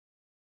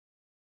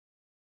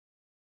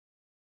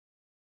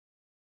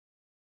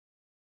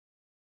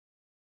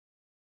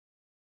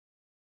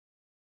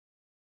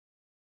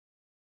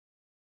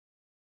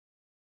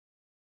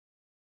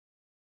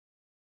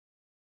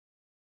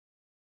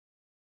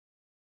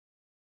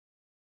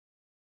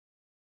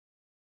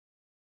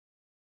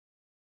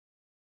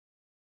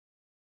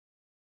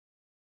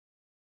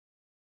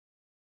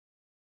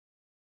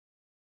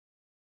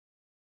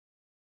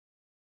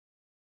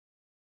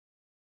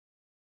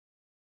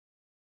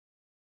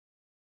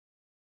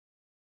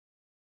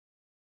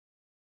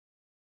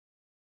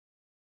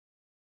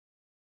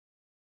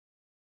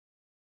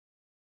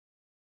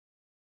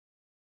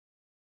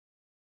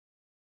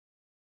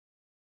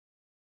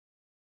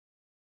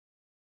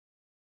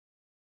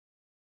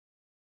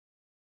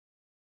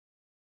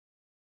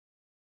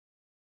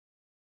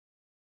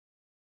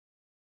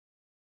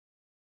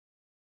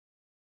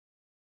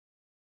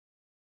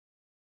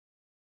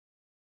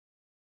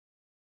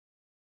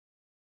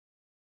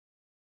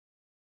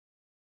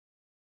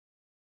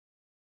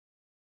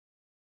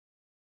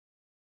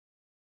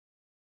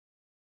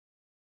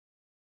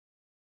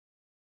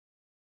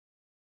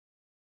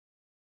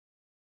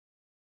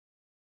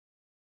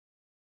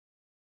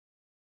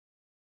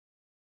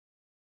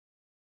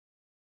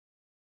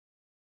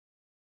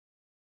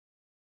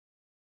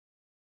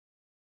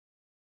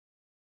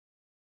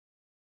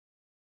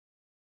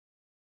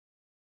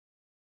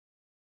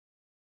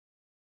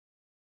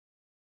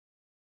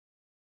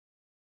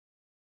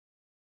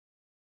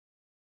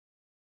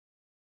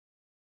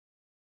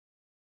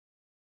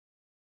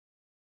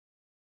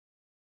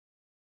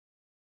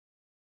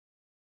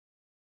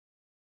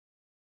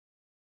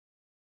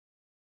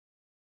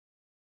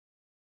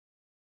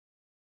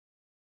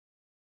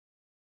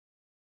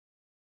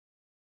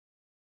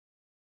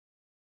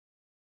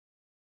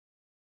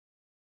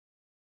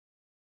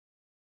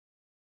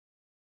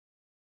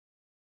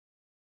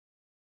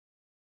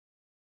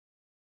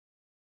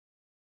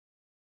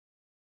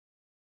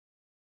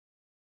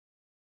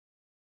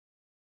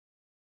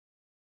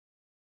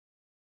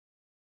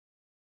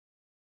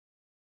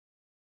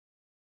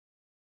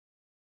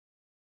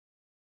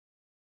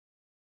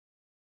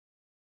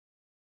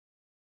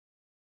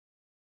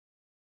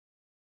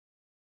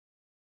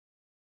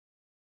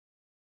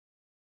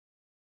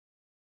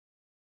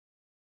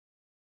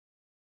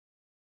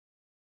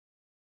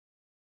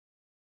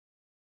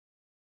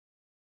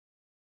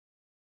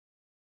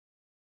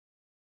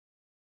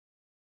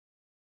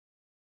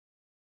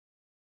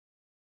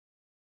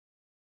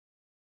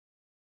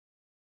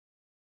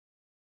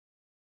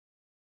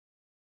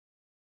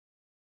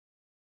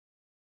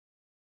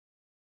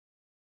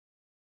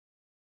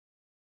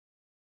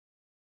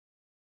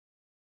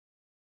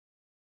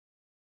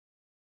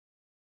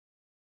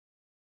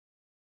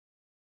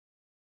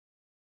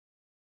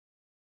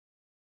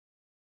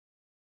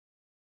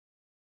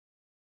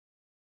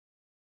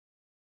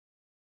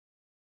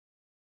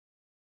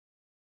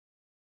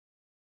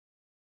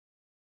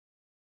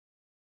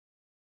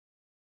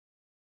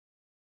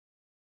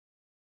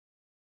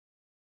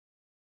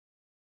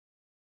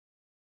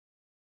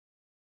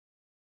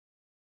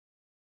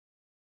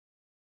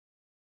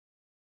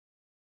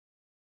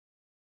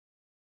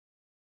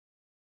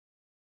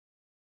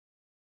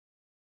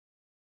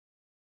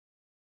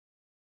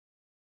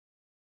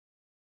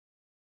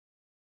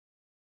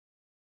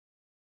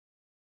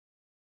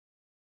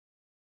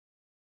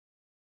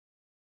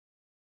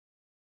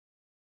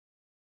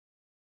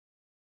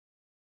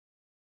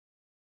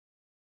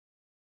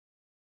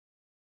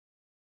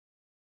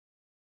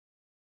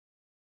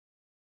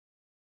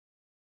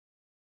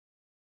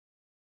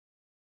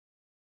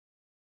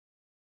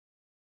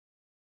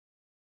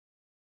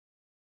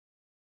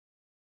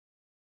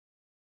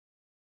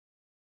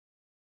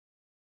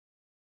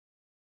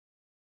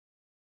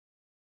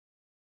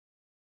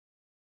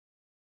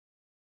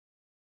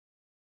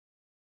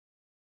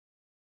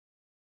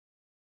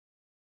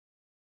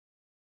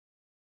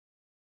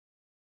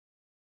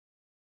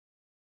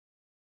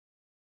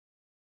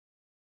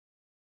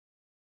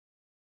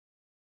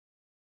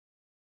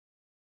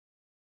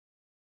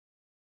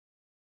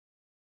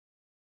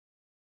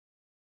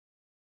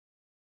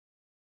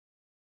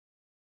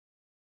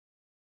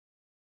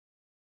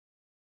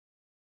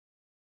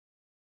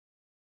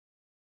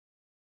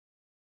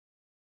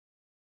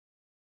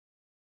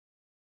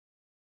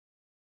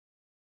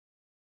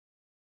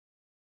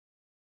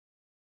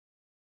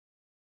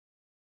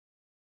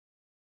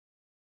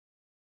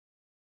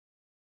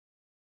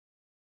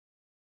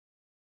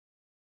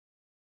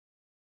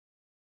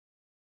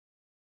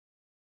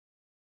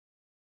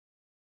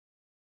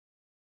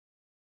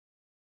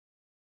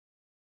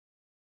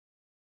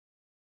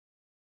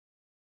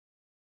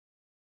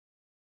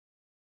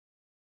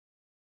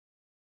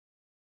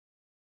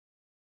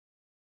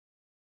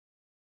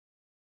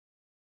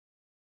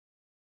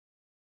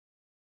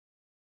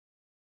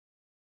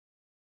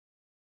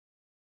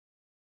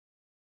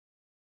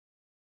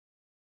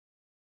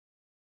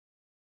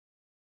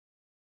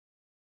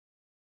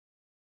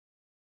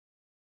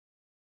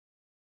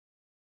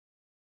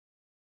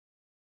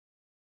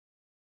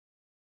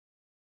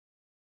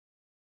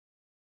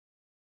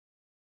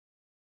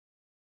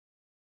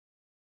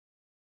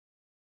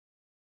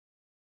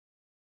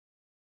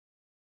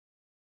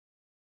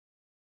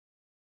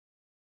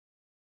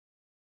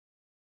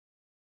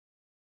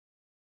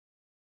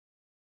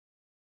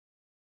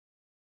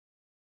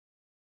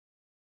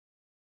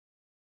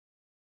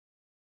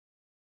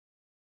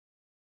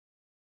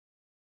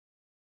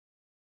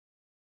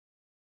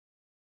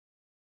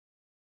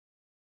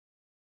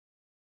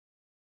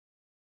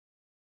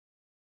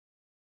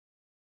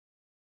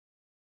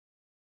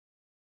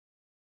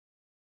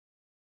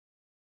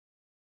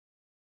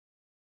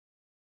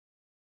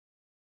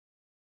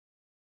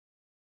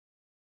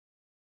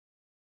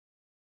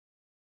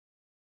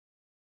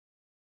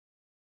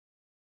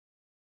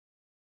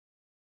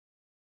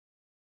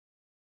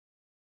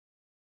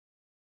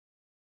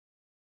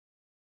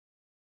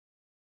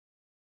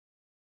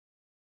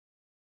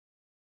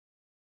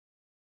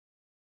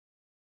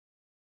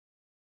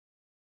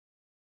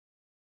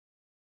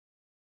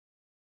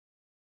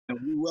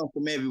We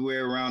welcome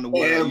everywhere around the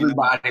world.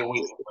 Everybody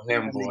waiting for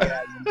him, boy.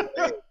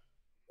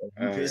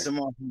 You piss him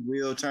off, he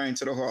will turn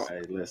to the heart.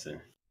 Hey,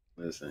 listen.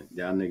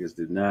 Y'all niggas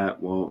do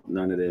not want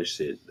none of that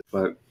shit.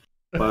 Fuck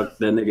that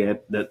nigga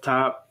at the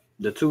top,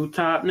 the two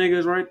top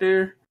niggas right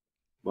there.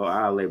 Well,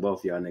 I'll lay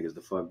both y'all niggas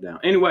the fuck down.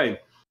 Anyway,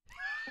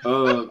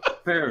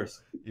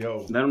 Paris.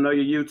 Yo. Let them know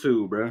your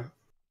YouTube, bro.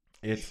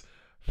 It's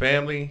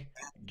Family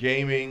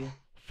Gaming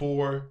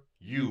for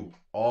You.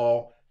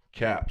 All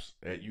caps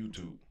at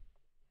YouTube.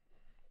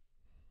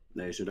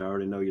 They should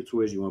already know your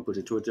Twitch. You want to put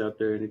your Twitch out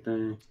there,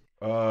 anything?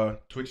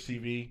 Twitch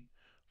TV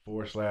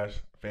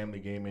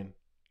 /Family Gaming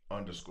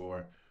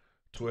 _.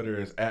 Twitter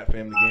is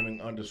 @Family Gaming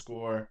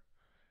 _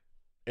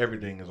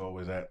 Everything is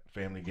always at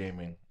Family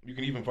Gaming. You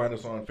can even find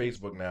us on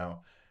Facebook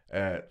now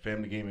at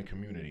Family Gaming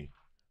Community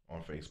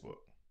on Facebook.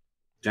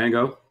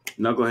 Django,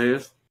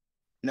 Knuckleheads.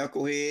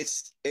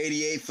 Knuckleheads,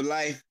 88 for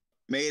life.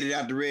 Made it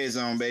out the red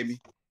zone, baby.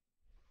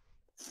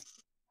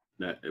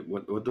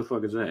 What the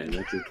fuck is that? Is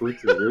that your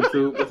Twitch or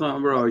YouTube or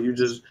something, bro? You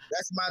just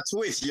that's my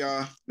Twitch,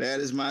 y'all.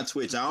 That is my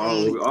Twitch. You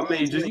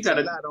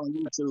gotta not on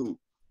YouTube. You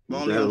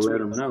gotta let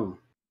them know.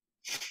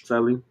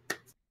 Sully,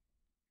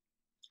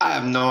 I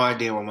have no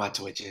idea what my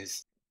Twitch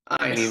is.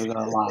 I ain't even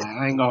gonna lie.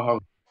 I ain't gonna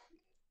hold.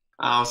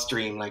 I'll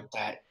stream like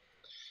that.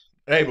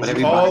 Hey, but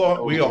we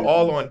are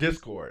all on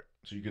Discord,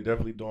 so you can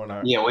definitely join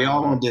our. Yeah, we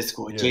all on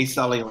Discord. Yeah. J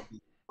Sully on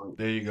Discord.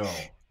 There you go.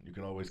 You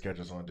can always catch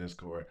us on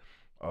Discord.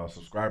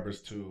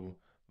 Subscribers to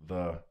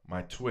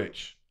my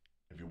Twitch,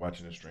 if you're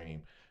watching the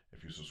stream,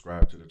 if you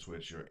subscribe to the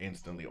Twitch, you're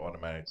instantly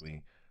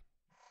automatically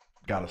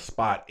got a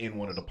spot in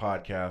one of the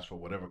podcasts for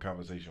whatever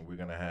conversation we're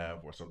gonna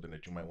have or something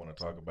that you might want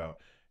to talk about.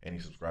 Any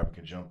subscriber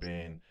can jump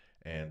in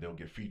and they'll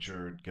get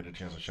featured, get a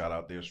chance to shout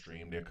out their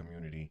stream, their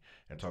community,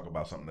 and talk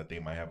about something that they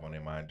might have on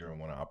their mind during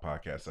one of our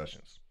podcast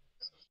sessions.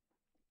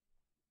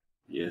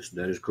 Yes,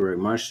 that is correct.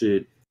 My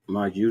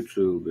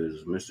YouTube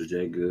is Mr.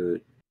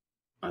 J.Good.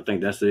 I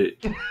think that's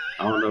it.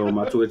 I don't know what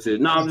my Twitch is.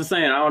 No, I'm just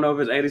saying, I don't know if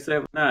it's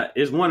 87 or not.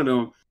 It's one of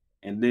them.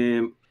 And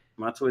then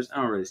my Twitch,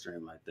 I don't really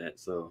stream like that,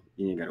 so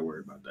you ain't got to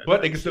worry about that.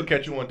 But they can still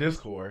catch you on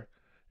Discord.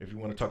 If you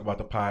want to talk about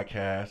the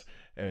podcast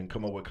and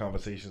come up with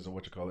conversations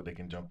or they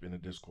can jump into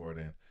Discord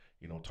and,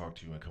 talk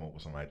to you and come up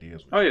with some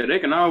ideas. Oh, yeah, they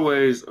can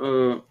always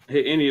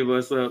hit any of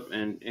us up,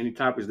 and any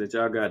topics that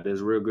y'all got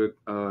that's real good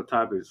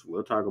topics,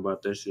 we'll talk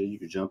about that shit. You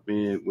can jump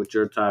in with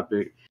your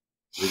topic.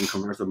 We can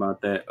converse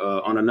about that.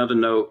 On another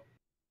note,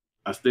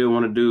 we still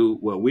want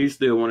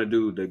to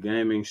do the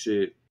gaming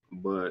shit,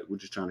 but we're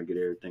just trying to get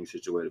everything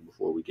situated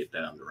before we get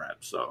that under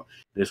wraps. So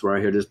this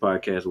right here, this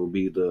podcast will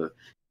be the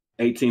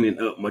 18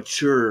 and up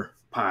mature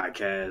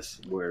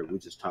podcast where we're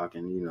just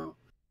talking,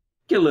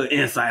 get a little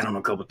insight on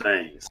a couple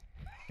things.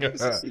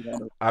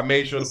 I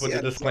made sure to put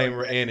the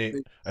disclaimer in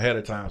it ahead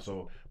of time.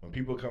 So when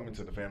people come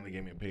into the Family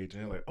Gaming page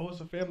and they're like, oh, it's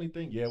a family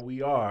thing. Yeah,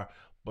 we are.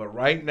 But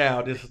right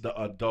now, this is the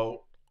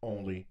adult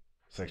only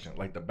section,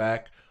 like the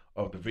back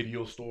of the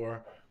video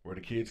store where the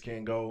kids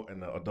can't go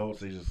and the adults,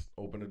 they just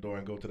open the door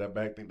and go to that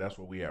back thing. That's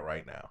where we at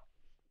right now.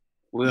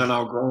 We're on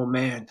our grown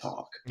man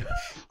talk.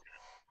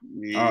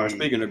 All right,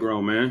 speaking of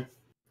grown man,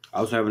 I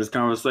was having this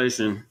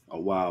conversation a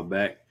while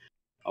back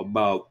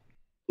about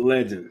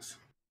legends.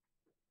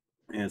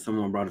 And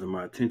someone brought it to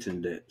my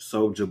attention that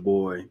Soulja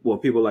Boy,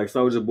 people like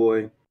Soulja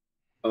Boy,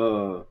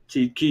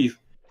 Chief Keef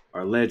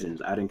are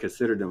legends. I didn't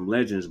consider them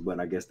legends, but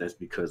I guess that's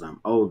because I'm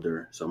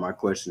older. So my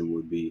question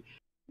would be,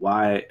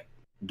 why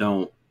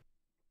don't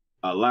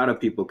a lot of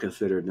people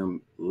consider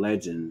them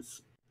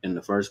legends in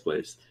the first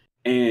place?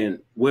 And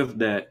with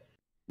that,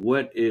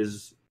 what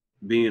is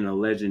being a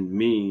legend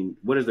mean?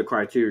 What is the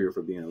criteria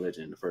for being a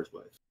legend in the first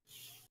place?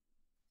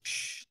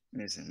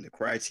 Listen, the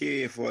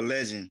criteria for a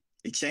legend,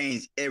 it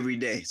changes every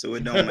day, so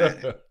it don't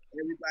matter.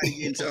 Everybody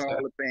get into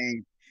Hall of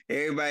Fame.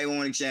 Everybody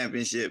won a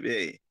championship.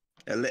 Hey,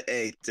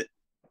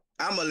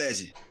 I'm a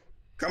legend.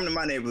 Come to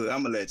my neighborhood,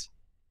 I'm a legend.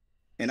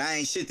 And I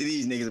ain't shit to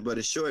these niggas, but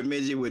a short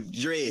midget with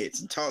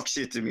dreads and talk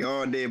shit to me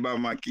all day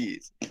about my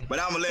kids. But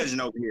I'm a legend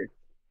over here.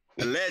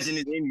 A legend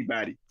is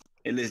anybody.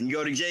 And listen, you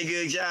go to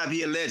J.Good job,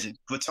 he a legend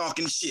for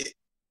talking shit.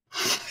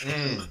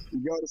 You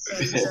go to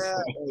Sonny's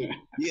job,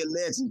 he a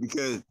legend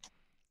because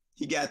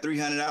he got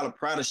 $300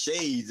 Prada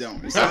shades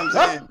on. You see what I'm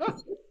saying?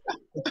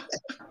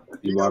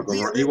 You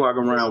walk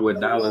around with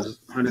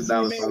 $100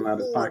 falling out of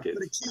his pocket. For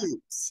the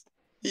kids.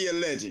 He a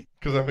legend.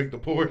 Because I make the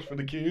Porsche for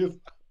the kids.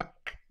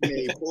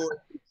 Yeah, Porsche for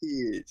the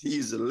kids.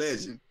 He's a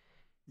legend.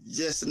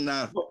 Just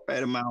not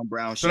fat amount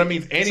brown. So that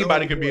means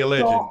anybody could be a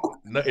legend.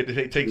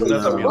 It takes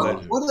nothing to be a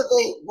legend.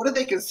 What are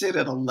they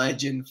considered a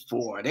legend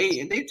for?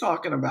 They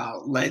talking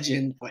about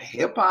legend for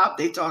hip hop.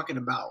 They talking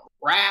about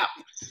rap.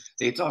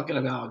 They talking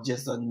about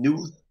just a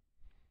new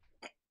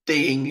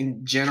thing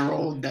in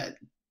general that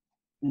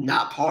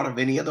not part of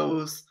any of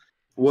those.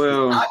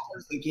 Well, I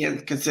personally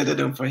can't consider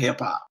them for hip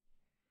hop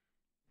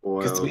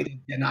because to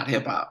me they're not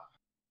hip hop.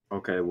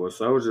 Okay, well,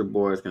 Soulja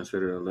Boy is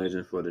considered a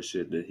legend for the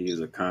shit that he's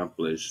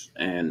accomplished,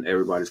 and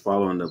everybody's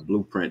following the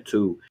blueprint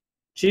too.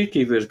 Chief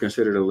Keef is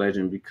considered a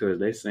legend because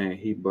they saying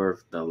he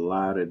birthed a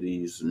lot of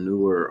these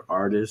newer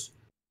artists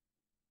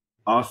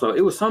Also,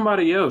 it was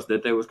somebody else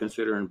that they was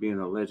considering being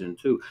a legend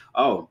too.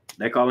 Oh,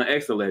 they call him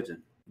X a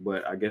legend,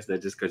 but I guess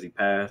that's just because he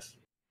passed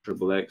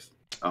Triple X.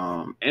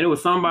 And it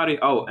was somebody.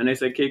 Oh, and they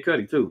said Kid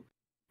Cudi too,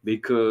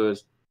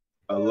 because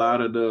a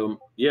lot of the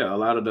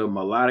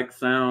melodic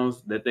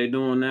sounds that they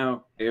doing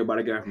now,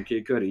 everybody got from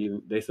Kid Cudi.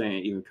 Even they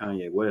saying even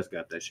Kanye West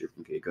got that shit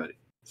from Kid Cudi.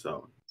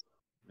 So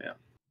yeah.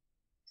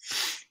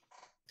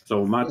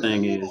 So my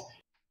thing is,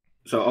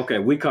 so okay,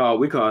 we call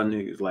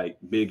niggas like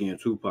Biggie and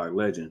Tupac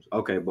legends.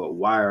 Okay, but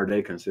why are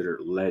they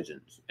considered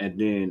legends? And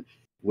then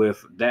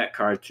with that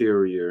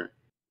criteria,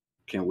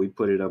 can we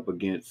put it up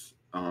against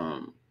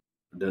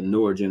the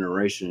newer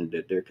generation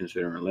that they're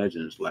considering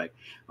legends? Like,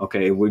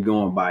 okay, if we're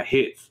going by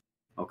hits,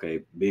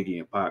 okay, Biggie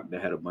and Pac, they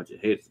had a bunch of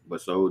hits,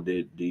 but so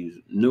did these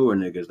newer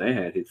niggas, they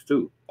had hits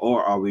too.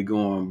 Or are we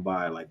going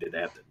by like, did they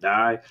have to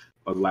die?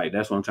 Or like,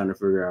 that's what I'm trying to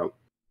figure out.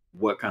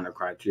 What kind of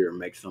criteria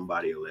makes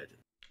somebody a legend?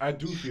 I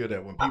do feel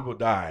that when people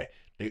die,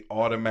 they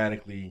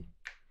automatically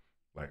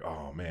like,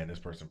 oh man, this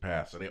person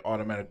passed. So they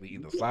automatically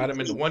either slide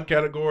them into one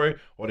category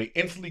or they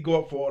instantly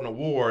go up for an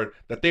award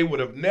that they would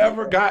have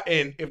never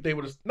gotten if they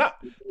would have not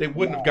they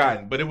wouldn't have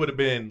gotten, but it would have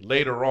been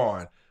later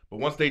on. But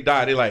once they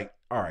die, they're like,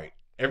 all right,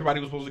 everybody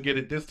was supposed to get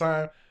it this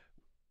time.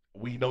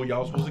 We know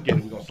y'all supposed to get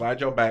it. We're gonna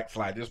slide y'all back,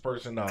 slide this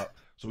person up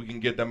so we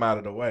can get them out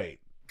of the way.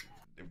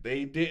 If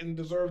they didn't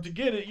deserve to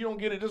get it, you don't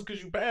get it just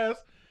because you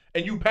passed.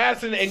 And you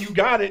passing and you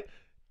got it,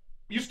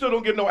 you still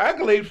don't get no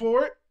accolade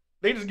for it.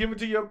 They just give it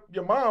to your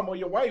mom or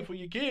your wife or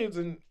your kids,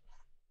 and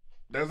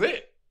that's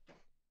it.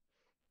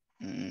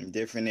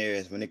 Different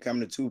areas. When it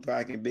comes to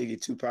Tupac and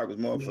Biggie, Tupac was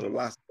more for the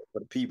lost, for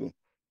the people.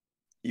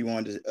 He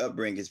wanted to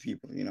upbring his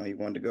people. You know, he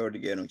wanted to go to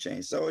get them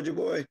changed. Soldier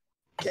Boy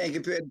can't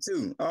compare the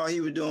two. All he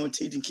was doing was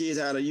teaching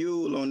kids how to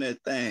yule on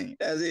that thing.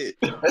 That's it.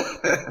 And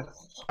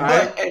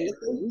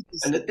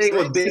the thing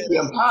with Biggie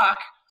and Pac,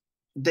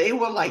 they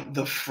were like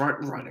the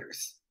front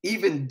runners.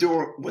 Even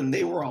when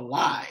they were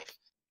alive,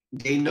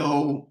 they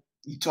know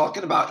you're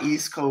talking about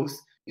East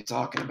Coast, you're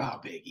talking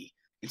about Biggie.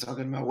 You're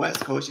talking about West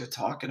Coast, you're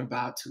talking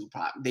about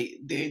Tupac. They're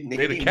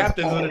the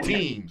captains of the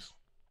teams.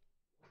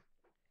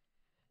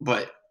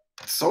 But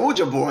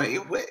Soldier Boy,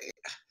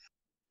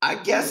 I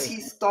guess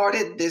he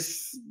started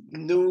this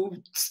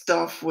new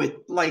stuff with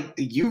like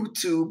the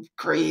YouTube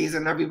craze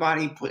and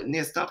everybody putting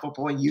their stuff up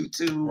on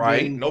YouTube.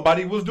 Right.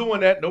 Nobody was doing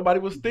that. Nobody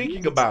was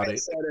thinking about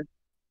it.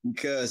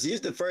 Because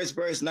he's the first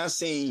person I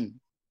seen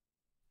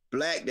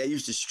black that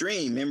used to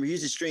stream. Remember, he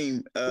used to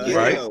stream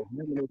right.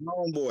 Remember his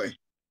homeboy.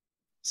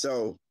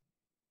 So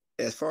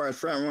as far as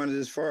front runners,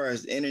 as far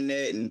as the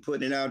internet and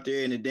putting it out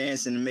there and the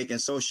dancing and making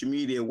social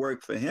media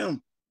work for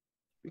him,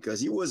 because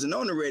he wasn't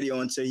on the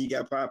radio until he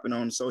got popping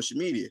on social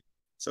media.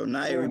 So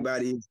now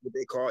everybody is what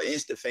they call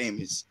Insta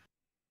famous.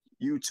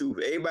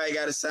 YouTube. Everybody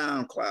got a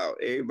SoundCloud.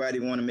 Everybody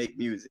want to make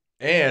music.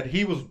 And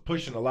he was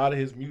pushing a lot of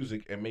his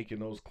music and making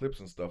those clips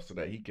and stuff so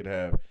that he could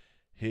have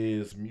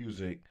his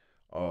music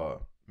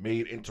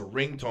made into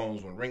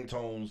ringtones when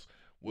ringtones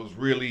was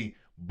really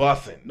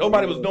bussing.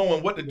 Nobody was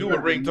knowing what to do with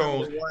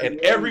ringtones, and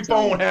every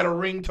phone had a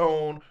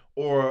ringtone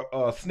or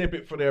a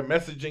snippet for their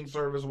messaging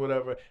service or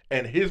whatever,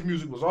 and his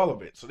music was all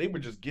of it. So they were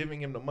just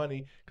giving him the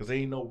money because they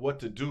didn't know what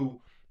to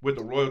do with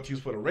the royalties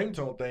for the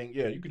ringtone thing.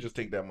 Yeah, you could just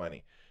take that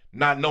money.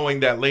 Not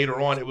knowing that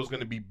later on it was going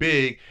to be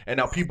big, and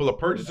now people are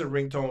purchasing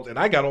ringtones, and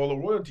I got all the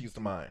royalties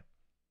to mine.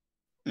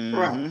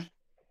 Right.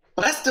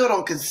 But I still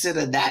don't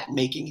consider that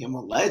making him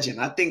a legend.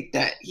 I think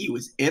that he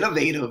was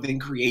innovative and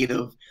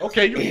creative.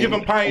 Okay, you can give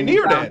him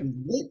pioneer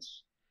then.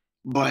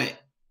 But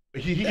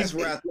that's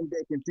where I think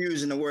they're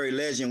confusing the word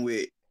legend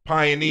with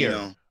pioneer. You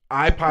know?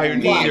 I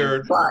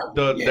pioneered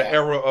the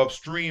era of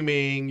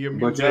streaming your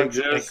music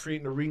and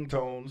creating the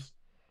ringtones.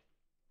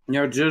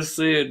 Y'all just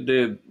said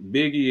that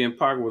Biggie and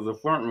Pac was a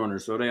front runner,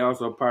 so they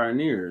also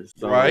pioneers.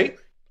 So right.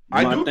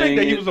 I do think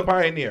that he was a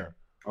pioneer.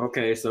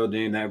 Okay, so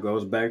then that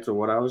goes back to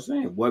what I was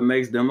saying. What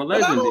makes them a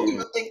legend? But I don't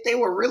even think they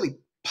were really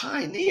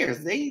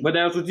pioneers. But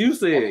that's what you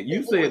said.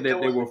 You said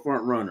that they were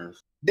front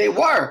runners. They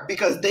were,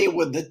 because they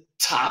were the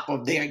top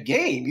of their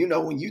game. You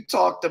know, when you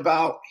talked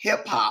about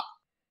hip hop,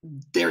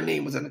 their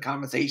name was in the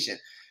conversation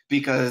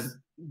because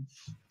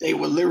they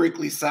were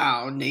lyrically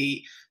sound.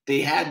 They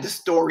had the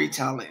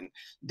storytelling.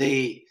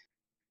 They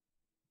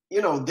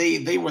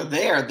were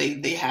there.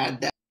 They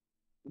had that.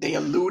 They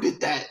eluded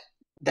that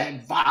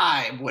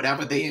vibe,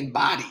 whatever they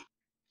embodied.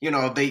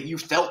 You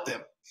felt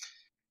them.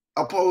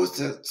 Opposed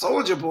to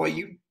Soulja Boy,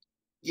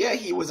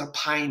 he was a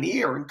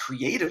pioneer and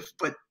creative,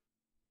 but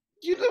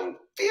you don't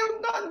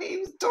feel nothing he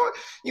was doing.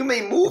 You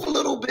may move a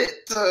little bit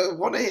to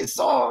one of his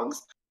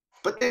songs,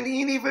 but then he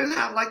didn't even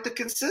have like the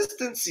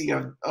consistency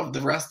of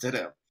the rest of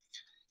them.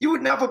 You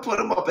would never put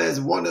him up as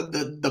one of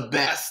the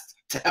best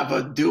to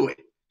ever do it.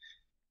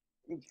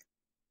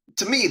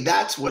 To me,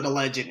 that's what a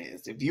legend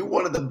is. If you're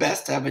one of the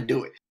best to ever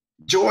do it.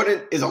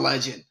 Jordan is a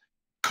legend.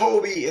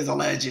 Kobe is a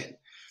legend.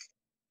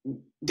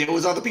 There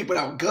was other people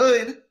that were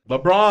good.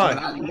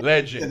 LeBron,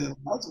 legend.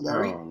 Oh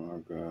my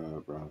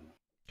God, bro.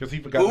 Because he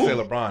forgot to say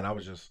LeBron. I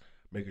was just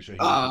making sure he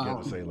didn't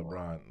forget to say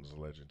LeBron was a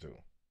legend too.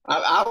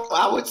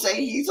 I would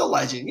say he's a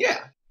legend. Yeah,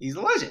 he's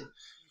a legend.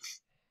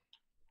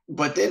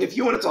 But then if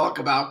you want to talk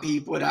about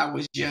people that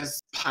was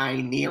just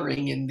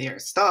pioneering in their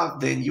stuff,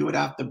 then you would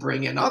have to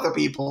bring in other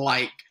people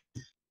like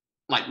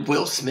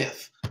Will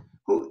Smith,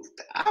 who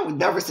I would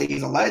never say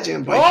he's a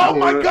legend, but oh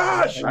my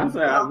gosh! I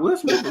said Will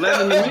Smith is a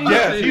legend to me.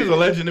 Yes, he's a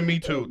legend to me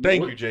too.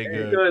 Thank you,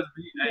 J.Good.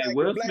 Hey,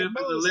 Will Smith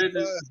is a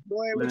legend.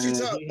 Boy, what Man, you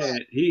talking about?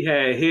 he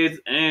had hits,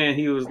 and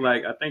he was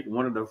like, I think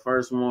one of the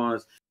first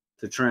ones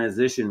to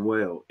transition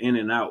well in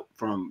and out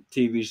from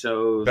TV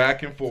shows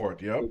Back and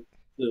forth. Yep.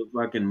 to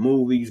fucking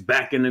movies,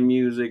 back into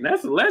music.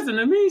 That's a legend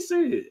to me,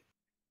 shit.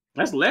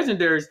 That's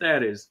legendary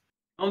status.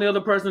 Only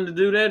other person to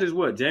do that is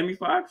what? Jamie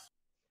Foxx?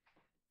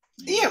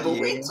 yeah, but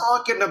we're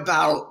talking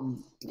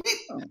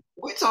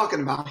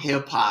about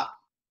hip hop.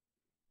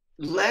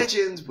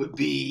 Legends would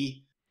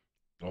be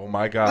Oh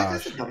my like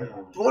gosh.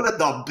 one of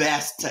the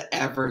best to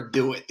ever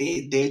do it.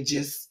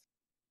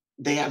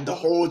 They have the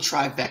whole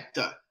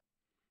trifecta.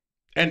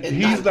 And And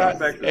he's not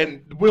not.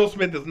 And Will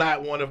Smith is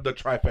not one of the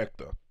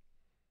trifecta.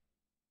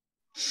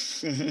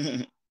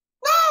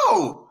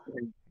 No,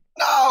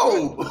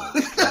 no,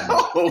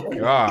 no.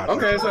 Gosh.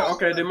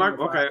 Okay, then Mark.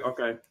 Okay.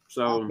 I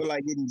So, feel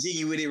like getting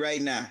jiggy with it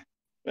right now.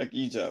 Like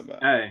you talking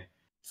about. hey,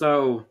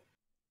 so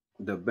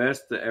the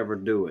best to ever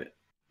do it.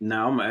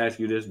 Now I'm gonna ask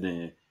you this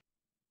then.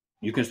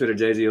 You consider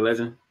Jay-Z a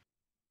legend?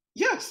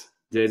 Yes,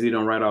 Jay-Z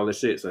don't write all this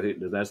shit, so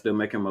does that still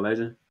make him a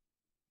legend?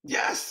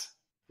 yes.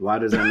 Why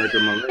does that make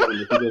him a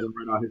legend if he doesn't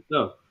write all his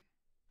stuff?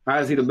 How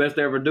is he the best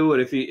to ever do it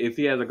if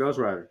he has a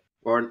ghostwriter?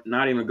 Or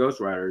not even a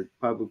ghostwriter,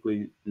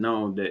 publicly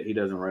known that he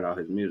doesn't write all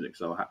his music.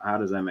 So how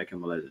does that make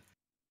him a legend?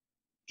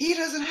 He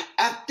doesn't.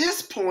 At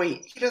this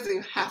point, he doesn't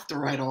even have to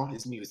write all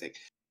his music.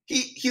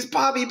 He's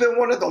probably been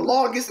one of the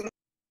longest.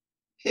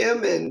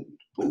 Him and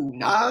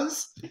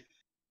Nas,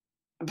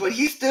 but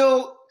he's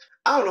still.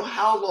 I don't know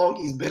how long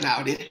he's been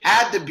out. It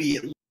had to be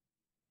at least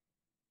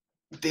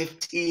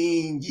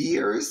 15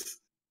 years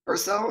or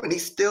so, and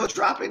he's still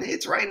dropping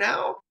hits right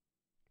now.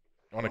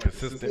 On a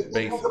consistent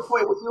basis. At the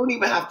point where you don't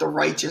even have to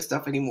write your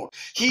stuff anymore.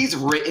 He's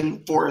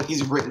written for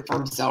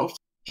himself.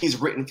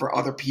 He's written for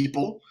other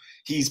people.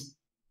 He's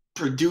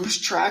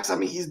produced tracks. I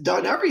mean, he's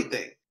done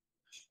everything.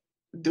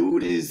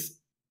 Dude is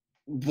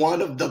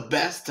one of the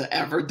best to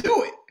ever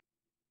do it.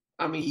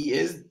 I mean, he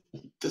is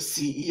the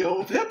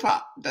CEO of hip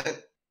hop.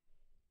 That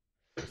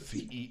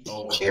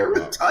CEO. can't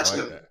really touch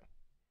him. that.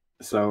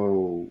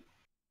 So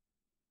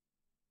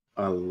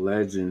a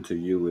legend to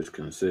you is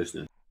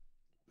consistent.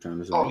 Trying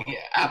to say. Oh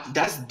yeah,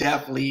 that's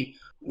definitely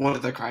one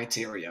of the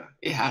criteria.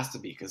 It has to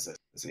be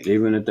consistency.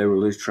 Even if they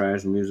release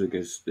trash music,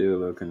 it's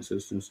still a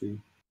consistency.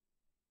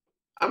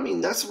 I mean,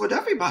 that's what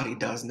everybody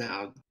does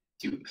now.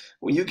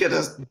 When you get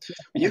an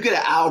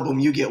album,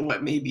 you get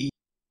what, maybe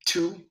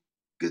 2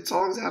 good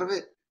songs out of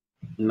it.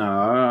 No,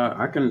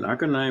 I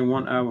can name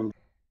one album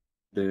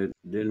that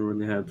didn't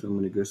really have too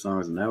many good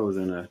songs, and that was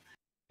in an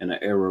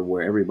era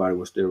where everybody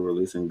was still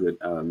releasing good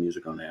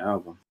music on their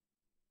album.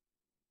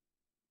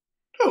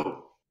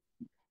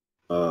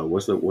 Oh,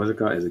 What's it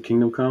called? Is it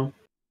Kingdom Come?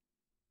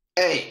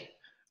 hey,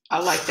 I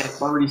like that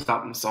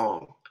 30-something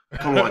song.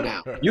 Come on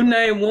now. You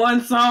name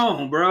one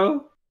song,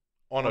 bro.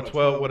 On a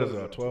 12, what is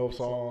it, a 12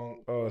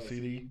 song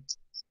CD?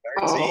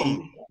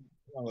 13.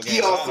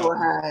 He also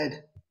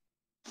had.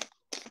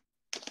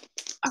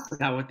 I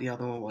forgot what the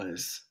other one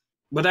was.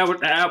 But that was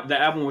the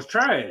album was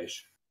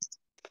trash.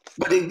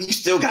 But then you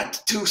still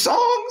got 2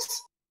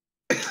 songs.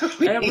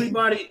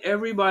 Everybody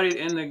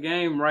in the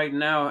game right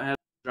now has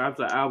dropped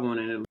an album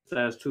and it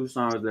has 2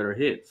 songs that are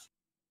hits.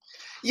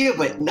 Yeah,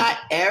 but not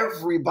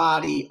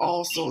everybody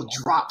also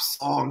drops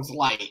songs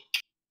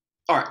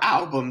or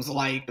albums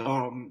like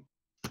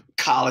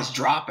College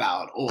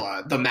Dropout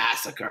or The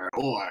Massacre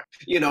or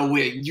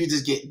where you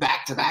just get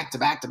back to back to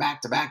back to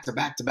back to back to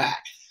back to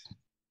back.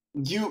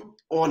 You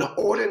on an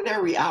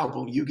ordinary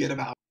album, you get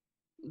about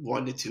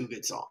 1 to 2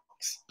 good songs.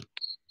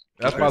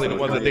 That's probably the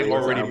ones that they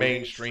already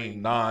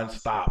mainstream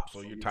nonstop.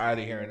 So you're tired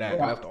of hearing that.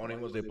 That's the only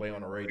ones they play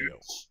on the radio.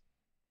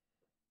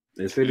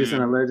 Is 50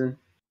 Cent a legend?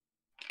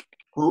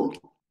 Who?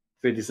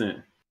 50 Cent.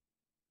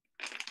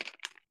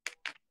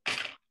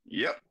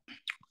 Yep.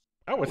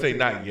 I would say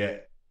not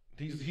yet.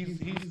 He's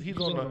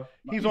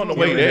on the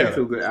way there.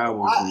 2 good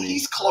albums for me.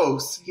 He's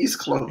close. He's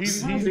close.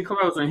 He's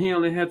close, and he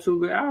only had 2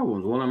 good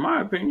albums. Well, in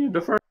my opinion,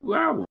 the first 2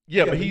 albums.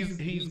 Yeah, but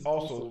he's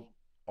also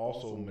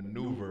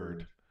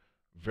maneuvered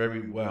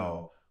very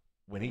well.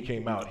 When he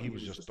came out, he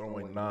was just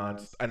throwing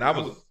and I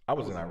was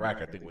in Iraq,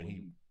 I think,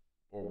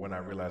 when I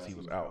realized he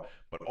was out.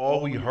 But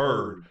all we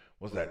heard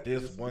was that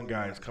this one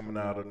guy is coming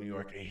out of New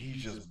York and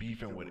he's just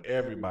beefing with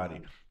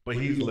everybody. But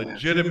he's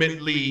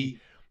legitimately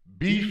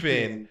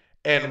beefing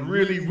and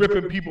really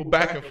ripping people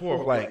back and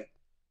forth. Like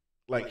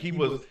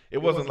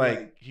it wasn't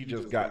like he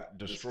just got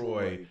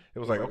destroyed. It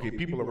was like, okay,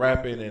 people are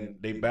rapping and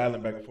they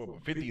battling back and forth.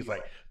 But 50 is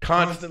like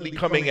constantly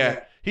coming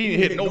at, he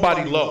didn't hit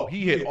nobody low.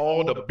 He hit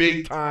all the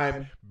big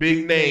time,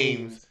 big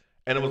names.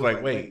 And it was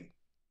like, wait,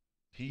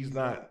 you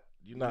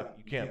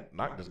can't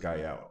knock this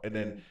guy out. And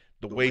then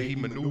the way he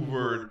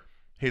maneuvered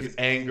his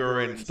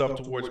anger and stuff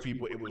towards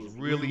people, it was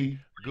really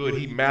good.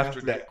 He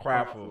mastered that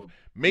craft of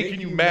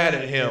making you mad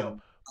at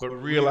him, but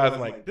realizing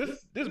like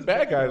this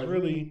bad guy is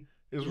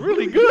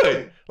really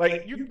good.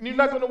 Like you're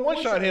not gonna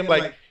one shot him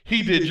like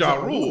he did Ja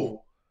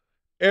Rule.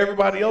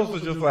 Everybody else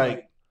is just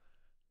like,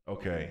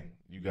 okay,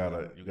 you're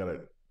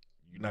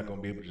not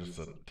gonna be able just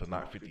to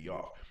knock 50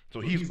 off. So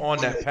he's on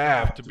that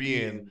path to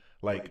being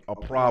like a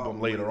problem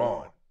later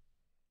on.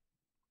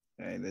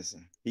 Hey,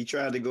 listen. He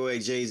tried to go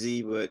at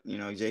Jay-Z, but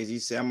Jay-Z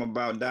said, "I'm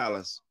about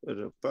dollars." What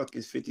the fuck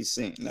is 50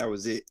 Cent? And that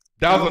was it.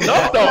 That was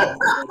enough though.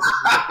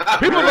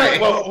 People are like,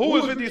 well, who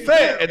is 50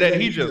 Cent? And then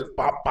he just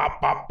pop,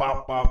 pop, pop,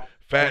 pop, pop.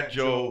 Fat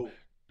Joe,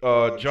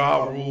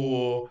 Ja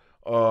Rule,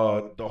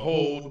 the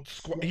whole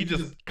squad. He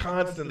just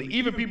constantly,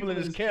 even people in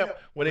his camp,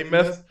 when they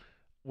messed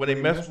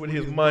with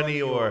his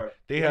money or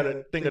they had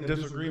a thing of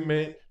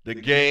disagreement, the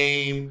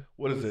game,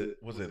 what is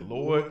it? Was it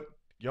Lord?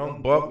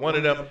 Young Buck, one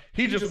of them,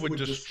 he just would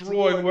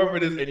destroy whoever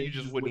it is, and you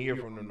just wouldn't hear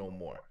from them no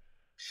more.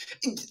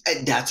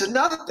 And that's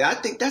another thing. I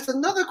think that's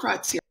another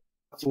criteria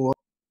for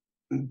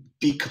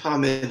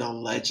becoming a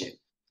legend.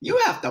 You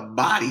have to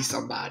body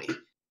somebody.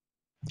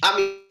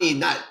 I mean,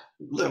 not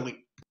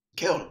literally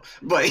kill them,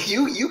 but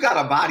you got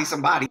to body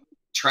somebody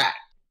track.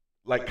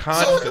 Like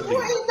constantly.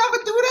 So he never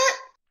do that.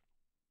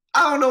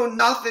 I don't know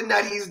nothing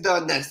that he's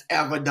done that's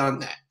ever done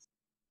that.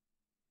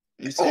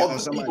 All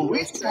the people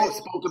we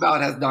spoke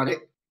about has done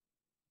it.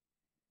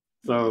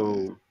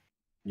 So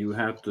you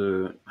have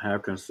to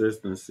have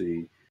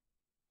consistency.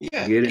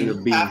 Yeah, get in the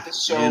beef have to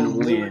show and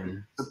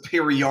win.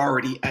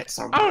 Superiority at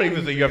some point. I don't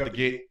even think you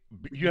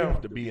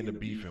have to be in the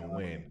beef and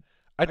win.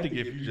 I think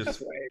if you just that's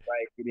why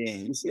everybody get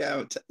in. You see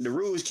how the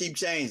rules keep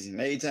changing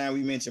every time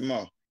we mention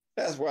more.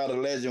 That's why the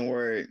legend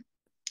word.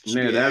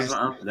 Yeah, that's why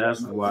I'm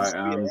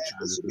trying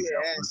to be an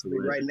asterisk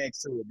right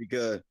next to it,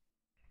 because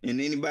in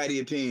anybody's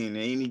opinion,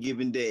 any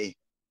given day,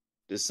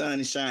 the sun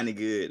is shining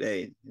good.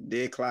 Hey,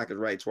 their clock is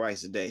right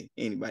twice a day.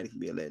 Anybody can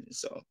be a legend.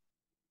 So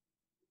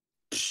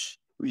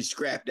we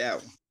scrapped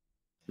out.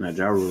 Now,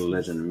 Ja Rule a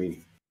legend to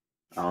me.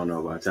 I don't know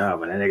about y'all,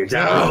 but that nigga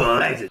Ja Rule a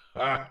legend.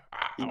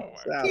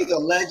 He's a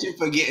legend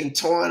for getting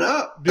torn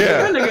up.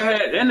 Yeah, that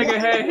nigga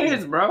had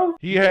his, bro.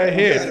 He had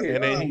his,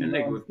 and then he had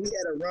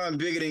a run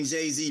bigger than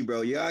Jay-Z,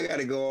 bro. Y'all got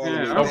to go all the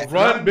way. A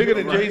run bigger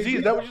than Jay-Z?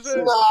 Is that what you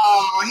said?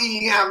 No,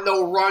 he ain't have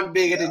no run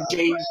bigger than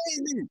Jay-Z.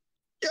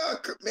 Y'all,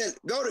 man,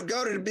 go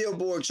to the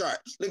Billboard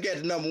charts. Look at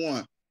the number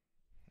one.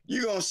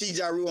 You're gonna see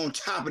Ja Rule on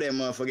top of that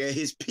motherfucker at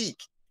his peak.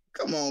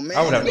 Come on, man.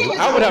 I would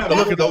have to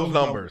look at those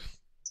numbers.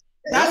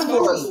 That's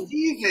for a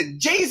season.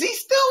 Jay-Z's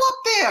still up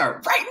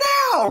there right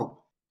now.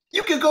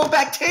 You can go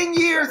back 10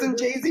 years and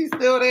Jay-Z's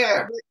still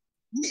there.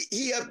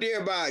 He up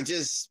there by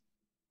just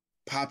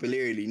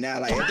popularity now.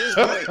 Like at this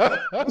point,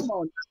 come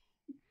on.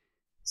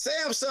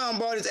 Samsung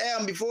bought his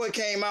album before it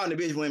came out and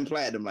the bitch went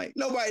platinum. Like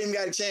nobody even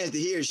got a chance to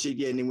hear shit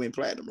yet and it went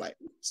platinum. Like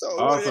so.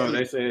 Also,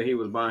 they said he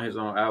was buying his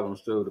own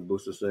albums too to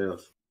boost the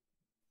sales.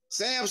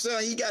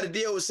 Samsung, he got a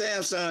deal with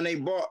Samsung. They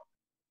bought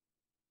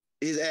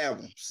his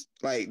albums.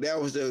 Like that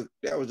was the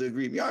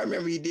agreement. Y'all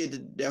remember he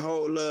did the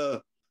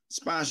whole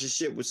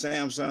sponsorship with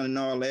Samsung and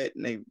all that,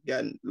 and they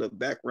got little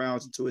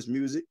backgrounds into his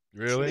music.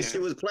 Really? That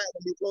shit was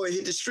platinum before it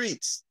hit the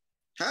streets.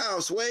 How,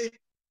 Sway?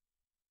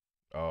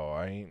 Oh,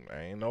 I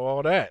ain't know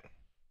all that.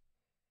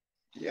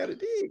 You gotta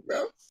dig,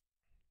 bro.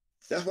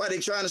 That's why they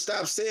trying to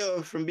stop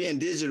sales from being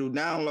digital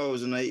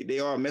downloads, and they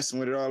are messing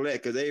with it all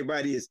that, because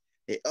everybody is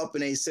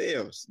upping their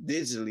sales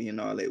digitally and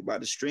all that by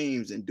the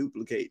streams and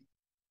duplicating.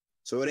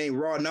 So it ain't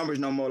raw numbers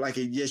no more like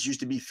it just used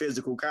to be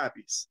physical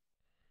copies.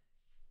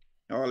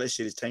 All that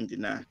shit is tainted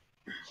now.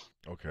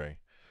 Okay.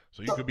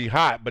 So you could be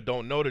hot, but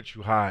don't know that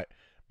you hot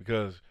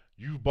because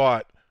you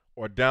bought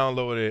or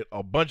downloaded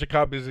a bunch of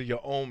copies of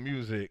your own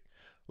music.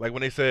 Like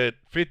when they said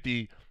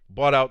 50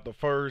 bought out the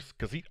first,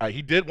 because he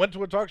went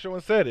to a talk show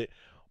and said it,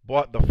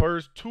 bought the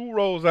first 2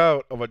 rows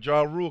out of a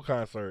Ja Rule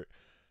concert.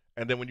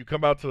 And then when you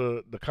come out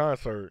to the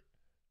concert,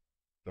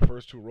 the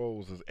first 2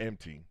 rows is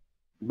empty.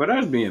 But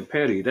that's being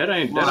petty. That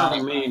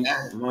don't mean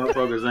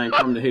motherfuckers ain't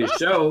come to his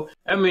show.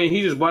 I mean,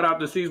 he just bought out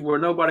the seats where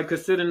nobody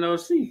could sit in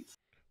those seats.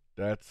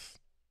 But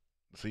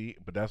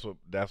that's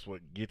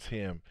what gets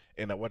him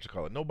in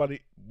that Nobody,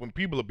 when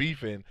people are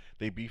beefing,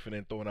 they beefing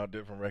and throwing out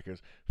different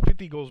records.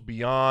 50 goes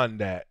beyond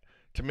that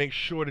to make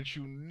sure that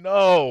you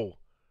know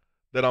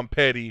that I'm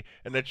petty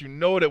and that you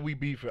know that we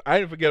beef. I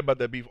didn't forget about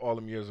that beef all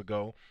them years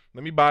ago.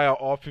 Let me buy out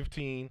all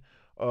 $15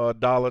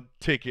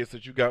 tickets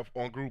that you got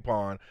on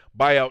Groupon,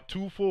 buy out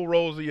 2 full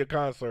rows of your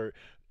concert,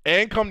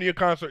 and come to your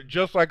concert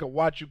just so I can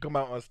watch you come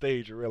out on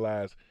stage and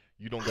realize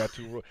you don't got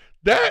 2 rows.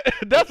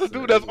 That's a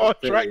dude that's on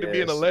track to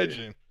being a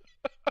legend.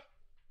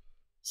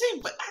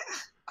 See, but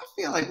I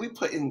feel like we're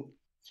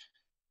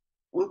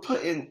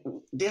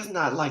there's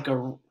not like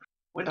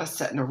we're not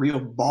setting a real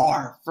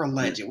bar for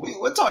legend.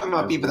 We're talking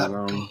about people that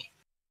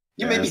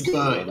you may be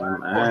good.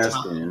 I'm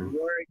asking.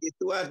 Word get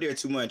through out there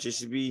too much. It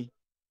should be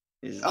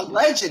a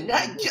legend,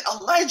 not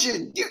a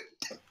legend.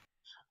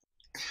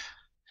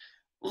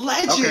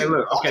 Legend. Okay,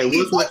 look. Okay,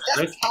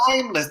 that's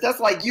timeless.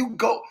 That's like you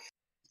go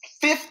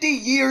 50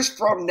 years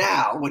from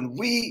now when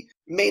we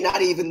may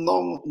not even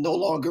no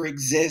longer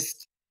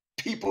exist.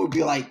 People would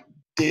be like,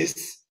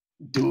 this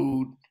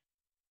dude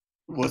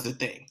was a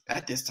thing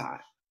at this time.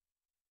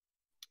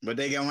 But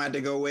they gonna have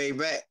to go way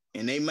back,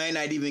 and they might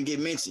not even get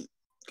mentioned.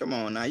 Come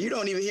on now, you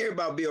don't even hear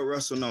about Bill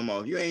Russell no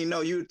more. You ain't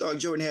know. You thought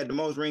Jordan had the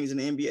most rings in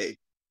the NBA.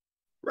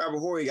 Robert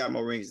Horry got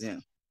more rings than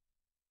him.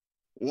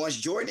 Once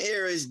Jordan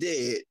era is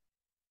dead,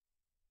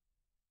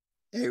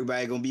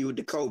 everybody gonna be with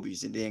the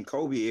Kobe's, and then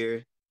Kobe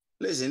era.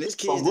 Listen, this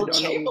kid But Will that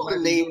don't know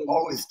Chamberlain name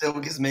always still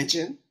gets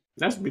mentioned.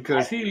 That's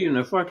because he in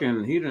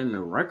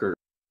the record.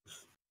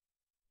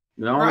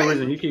 The only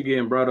reason he keep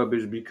getting brought up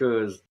is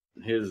because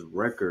his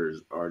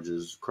records are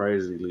just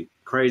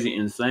crazy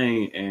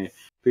insane, and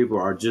people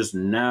are just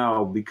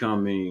now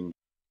becoming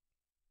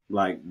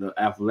like the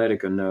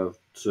athletic enough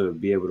to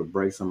be able to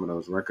break some of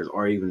those records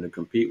or even to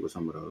compete with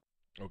some of those.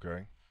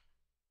 Okay.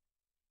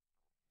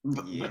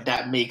 But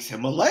that makes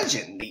him a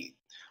legend.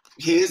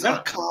 His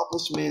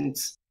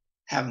accomplishments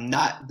have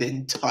not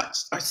been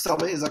touched, or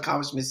some of his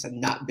accomplishments have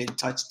not been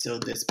touched till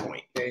this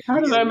point. How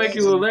does that make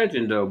you a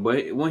legend, though?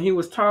 But when he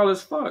was tall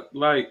as fuck,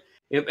 like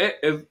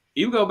if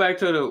you go back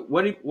to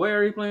where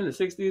are he playing, the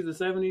 60s,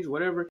 the 70s,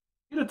 whatever,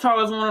 he's the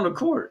tallest one on the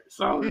court.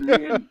 So can't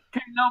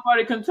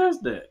nobody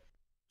contest that.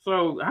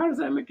 So how does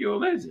that make you a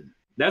legend?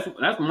 That's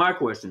my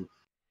question.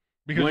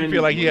 Because you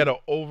feel like he had an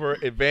over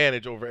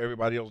advantage over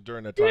everybody else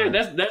during that time.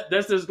 Yeah,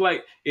 that's just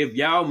like if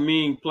Yao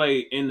Ming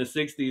played in the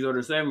 60s or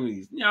the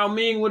 70s, Yao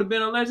Ming would have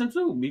been a legend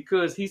too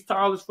because he's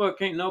tall as fuck.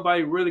 Can't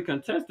nobody really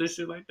contest this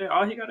shit like that.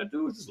 All he got to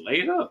do is just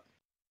lay it up.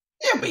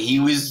 Yeah, but he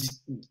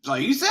was,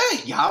 like you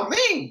said, Yao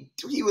Ming.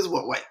 He was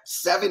what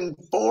 7'4",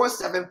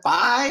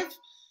 7'5"?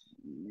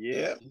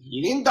 Yeah.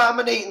 He didn't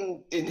dominate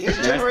in his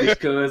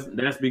generation.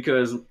 That's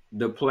because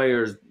the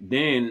players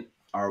then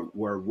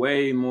were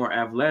way more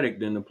athletic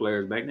than the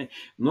players back then.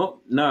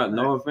 No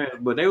offense,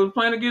 but they was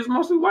playing against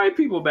mostly white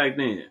people back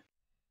then.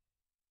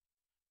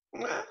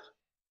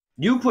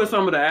 You put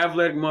some of the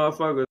athletic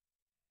motherfuckers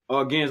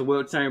against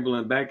Will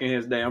Chamberlain back in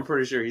his day, I'm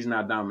pretty sure he's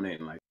not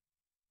dominating like that.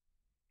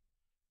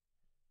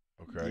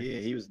 Okay. Yeah,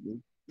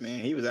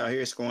 he was out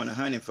here scoring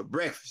 100 for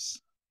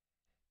breakfast.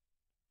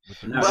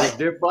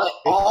 But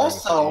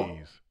also,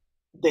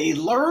 they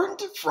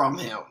learned from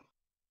him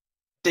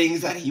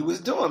things that he was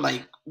doing.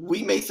 Like,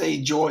 we may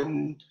say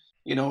Jordan,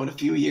 in a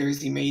few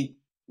years, he may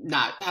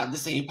not have the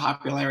same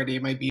popularity.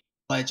 It might be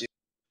a legend.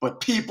 But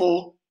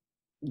people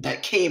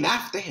that came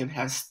after him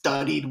have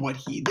studied what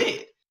he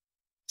did.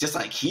 Just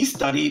like he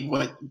studied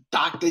what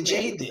Dr.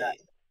 J did.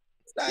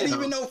 Not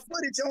even no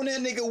footage on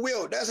that nigga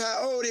Wilt. That's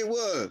how old it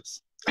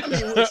was. I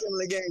mean, Wilt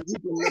Chamberlain games you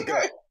can look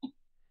up.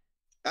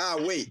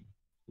 I'll wait.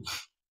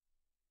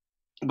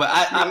 But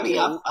I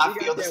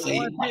feel the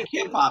same. Like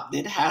hip hop,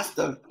 it has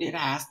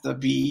to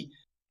be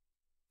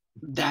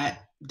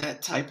that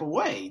type of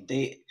way.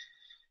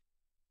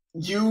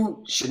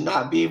 You should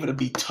not be able to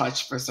be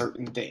touched for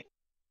certain things.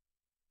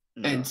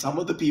 No. And some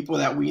of the people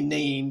that we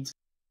named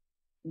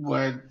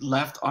were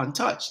left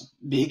untouched.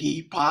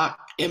 Biggie, Pac,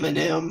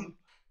 Eminem,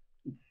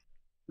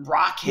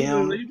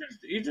 Rakim.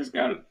 He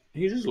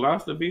just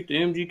lost to beat the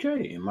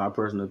MGK, in my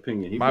personal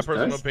opinion. My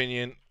personal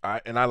opinion, I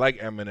like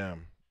Eminem.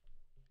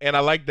 And I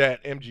like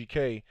that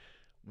MGK,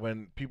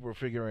 when people were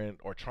figuring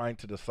or trying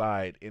to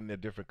decide in their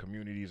different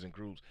communities and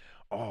groups,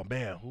 oh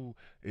man, who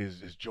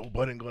is Joe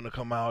Budden going to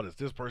come out? Is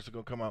this person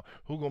going to come out?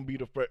 Who going to be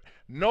the first?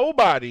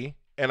 Nobody,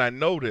 and I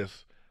know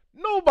this,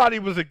 nobody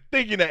was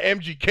thinking that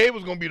MGK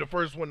was going to be the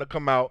first one to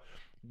come out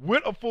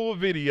with a full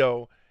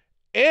video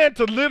and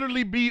to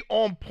literally be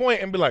on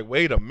point and be like,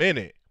 wait a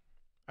minute,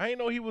 I didn't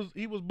know he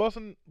was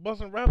busting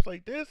raps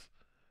like this.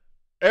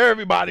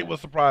 Everybody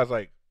was surprised,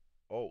 like,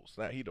 oh,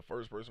 snap, he the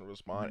first person to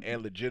respond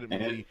and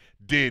legitimately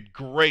did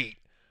great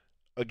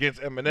against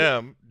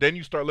Eminem. Yeah. Then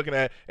you start looking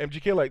at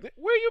MGK like,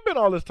 where you been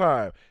all this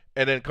time?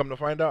 And then come to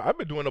find out, I've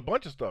been doing a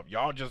bunch of stuff.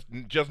 Y'all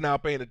just now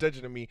paying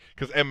attention to me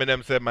because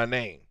Eminem said my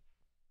name.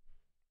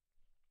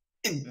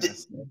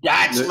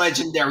 That's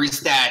legendary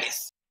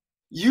status.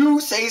 You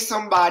say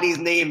somebody's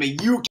name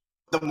and you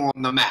get them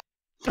on the map.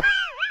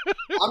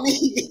 I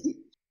mean,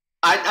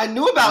 I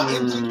knew about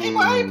MGK,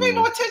 but I ain't paying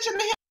no attention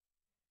to him.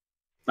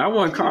 I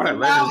wouldn't call that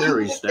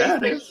legendary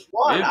status.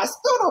 I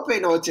still don't pay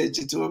no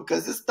attention to him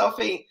because this stuff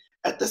ain't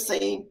at the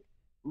same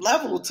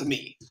level to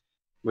me.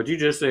 But you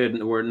just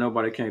said where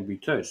nobody can't be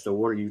touched. So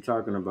what are you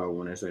talking about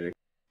when I say they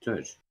can't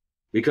touch?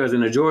 Because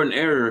in the Jordan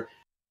era,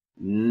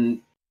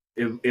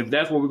 if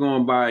that's what we're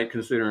going by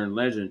considering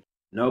legend,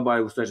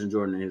 nobody was touching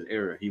Jordan in his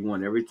era. He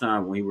won every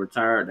time. When he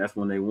retired, that's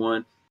when they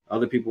won.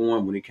 Other people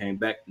won. When he came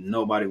back,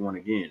 nobody won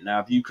again. Now,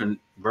 if you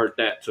convert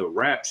that to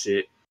rap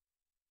shit,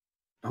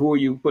 who are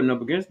you putting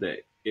up against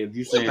that? If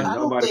you're saying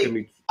nobody can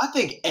be... I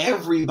think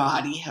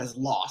everybody has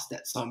lost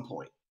at some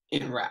point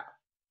in rap.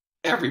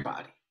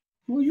 Everybody.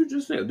 Well, you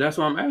just said... That's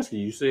what I'm asking.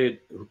 You said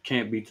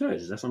can't be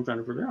touched. That's what I'm trying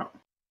to figure out.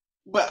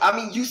 But, I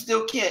mean, you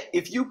still can't...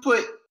 If you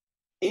put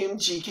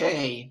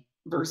MGK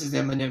versus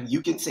Eminem,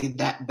 you can say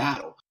that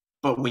battle.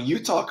 But when you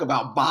talk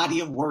about body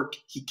of work,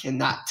 he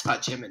cannot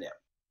touch Eminem.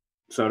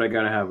 So they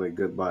got to have a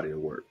good body of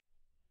work.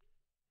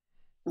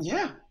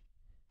 Yeah.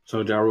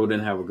 So Ja Rule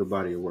didn't have a good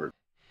body of work.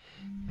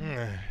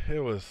 It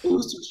was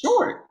too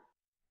short.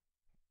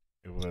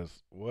 It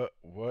was what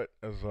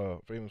as a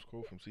famous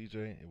quote from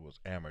CJ. It was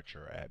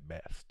amateur at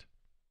best.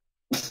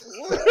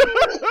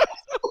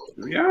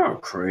 Y'all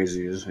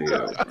crazy as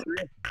hell.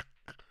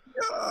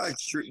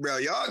 Bro,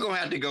 y'all gonna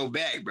have to go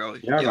back, bro.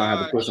 Y'all gonna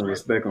have to put some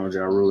respect on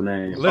Ja Rule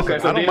name. Listen,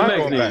 okay, so I don't mind DMX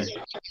going then. back.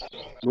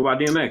 What about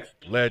DMX?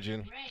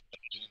 Legend.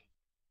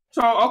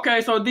 So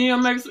okay, so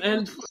DMX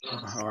and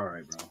all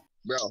right,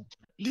 Bro,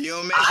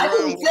 DMX I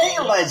run. didn't say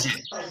a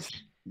legend.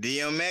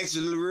 DMX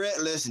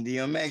listen,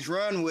 DMX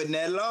run wasn't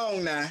that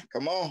long now.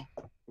 Come on.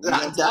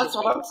 That's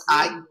what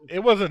I'm. It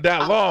wasn't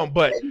that long,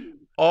 but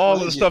all of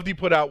the Legend. stuff he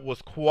put out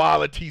was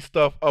quality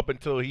stuff up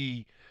until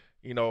he,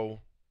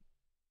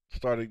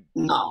 started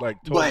No,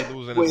 totally but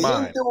losing with his him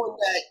mind. doing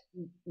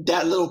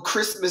that little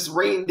Christmas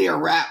reindeer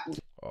rap,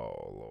 Oh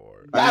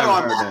Lord. that never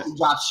heard automatically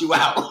drops you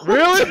out.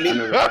 Really?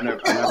 I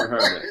never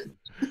heard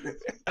that.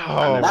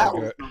 Oh That my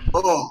was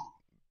God.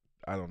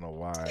 I don't know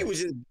why. He was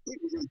just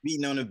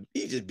beating on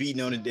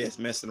the desk,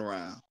 messing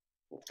around.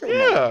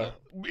 Yeah.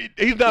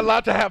 He's not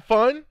allowed to have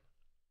fun.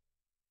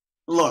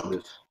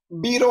 Look,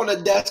 beat on the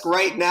desk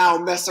right now,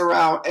 mess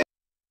around,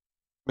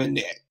 and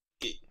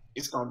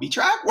it's gonna be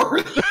track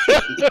worthy.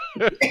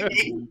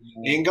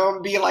 Ain't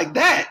gonna be like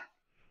that.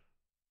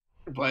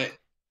 But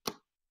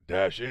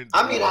Dash in.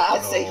 I mean,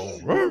 I'd say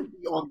he's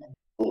on the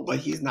pool, but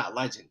he's not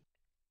legend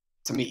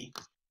to me.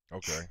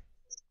 Okay.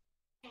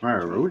 All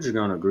right, we're just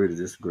gonna agree to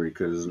disagree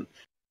because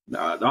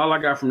all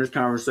I got from this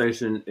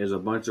conversation is a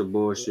bunch of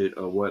bullshit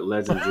of what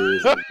legends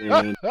is,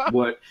 and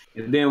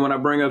then when I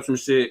bring up some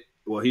shit,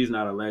 well, he's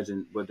not a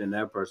legend, but then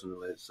that person's a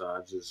legend, so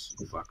I just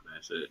fuck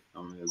that shit.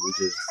 I mean, we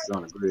just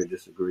gonna agree or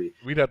disagree.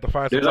 We'd have to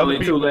find There's some only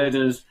other two people.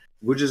 legends.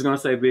 We're just gonna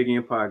say Biggie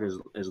and Pac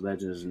as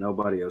legends.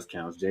 Nobody else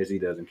counts. Jay-Z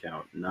doesn't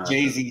count.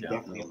 Jay-Z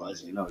definitely a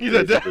legend. No, He's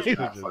Jay-Z does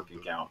not fucking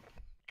count.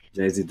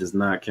 Jay-Z does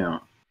not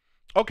count.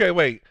 Okay,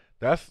 wait.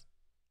 That's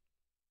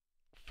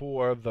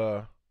for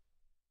the.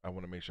 I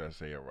want to make sure I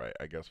say it right.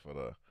 I guess for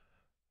the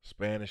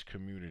Spanish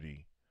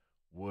community,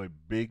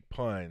 would Big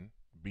Pun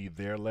be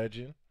their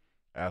legend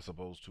as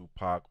opposed to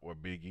Pac or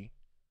Biggie?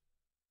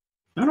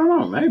 I don't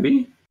know.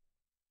 Maybe.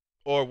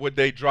 Or would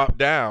they drop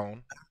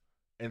down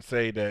and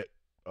say that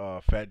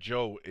Fat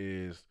Joe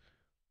is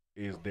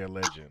their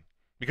legend?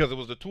 Because it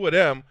was the two of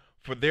them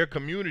for their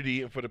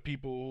community and for the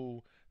people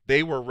who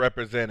they were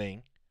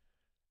representing,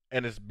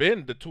 and it's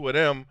been the two of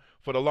them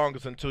for the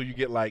longest until you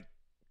get like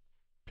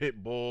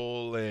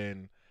Pitbull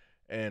and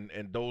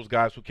those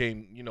guys who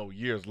came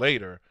years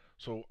later.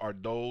 So are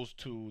those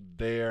two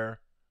their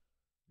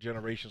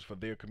generations for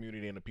their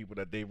community and the people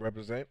that they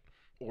represent,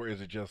 or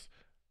is it just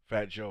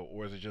Fat Joe,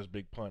 or is it just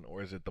Big Pun,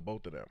 or is it the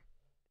both of them?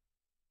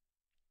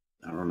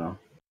 I don't know.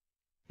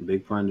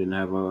 Big Pun didn't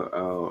have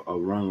a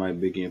run like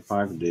Biggie and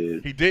Pac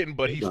did. He didn't,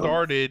 but he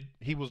started.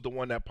 He was the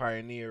one that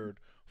pioneered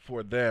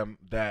for them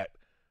that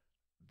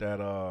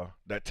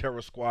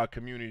Terror Squad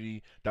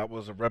community that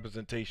was a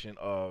representation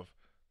of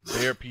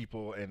their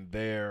people and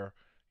their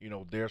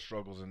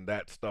struggles and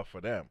that stuff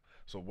for them.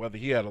 So whether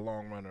he had a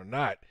long run or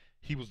not,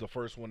 he was the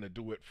first one to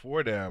do it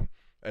for them,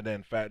 and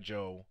then Fat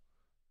Joe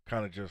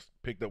kind of just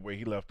picked up where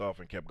he left off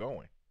and kept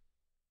going.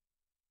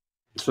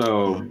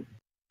 So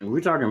if we're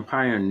talking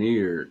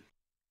pioneered,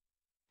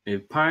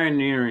 if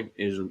pioneering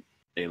is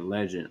a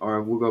legend, or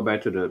if we go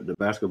back to the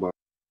basketball,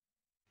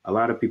 a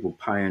lot of people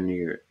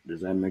pioneered.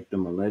 Does that make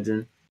them a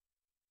legend?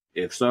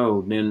 If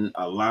so, then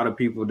a lot of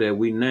people that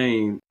we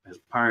name has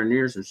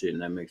pioneered some shit,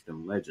 and that makes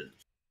them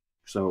legends.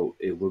 So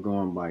if we're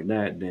going by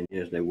that, then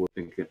yes, they will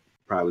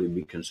probably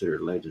be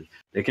considered legends.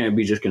 They can't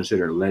be just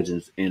considered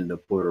legends in the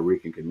Puerto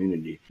Rican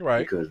community, Right?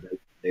 Because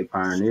they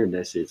pioneered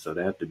that shit, so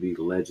they have to be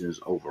legends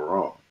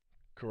overall.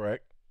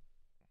 Correct.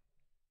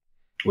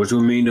 Which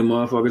would mean the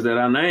motherfuckers that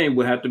I named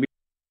would have to be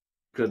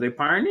because they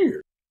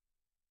pioneered.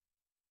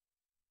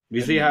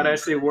 You see how that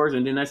shit works,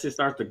 and then that shit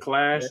starts to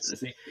clash.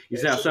 You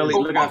see how Sully,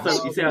 look how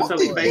Sully, you see how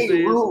Sully's face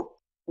is.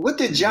 What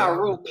did Ja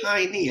Rule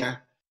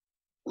pioneer?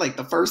 Like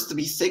the first to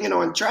be singing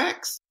on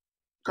tracks?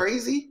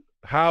 Crazy.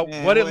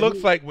 What it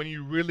looks like when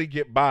you really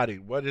get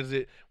bodied. What is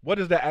it? What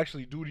does that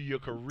actually do to your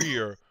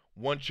career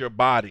once you're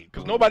bodied?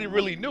 Because nobody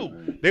really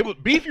knew.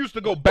 Beef used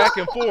to go back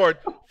and forth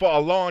for a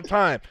long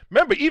time.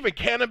 Remember, even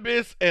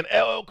Cannabis and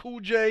LL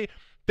Cool J,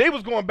 they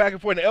was going back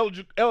and forth. And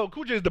LL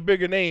Cool J is the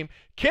bigger name.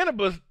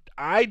 Cannabis,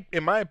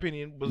 in my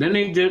opinion, was.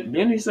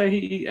 Didn't he say he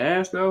eat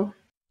ass though?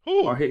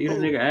 Who? Or he eat a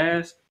nigga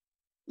ass?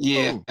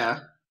 Yeah.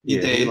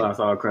 He lost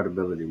all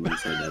credibility when he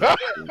said that.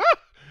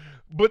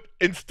 But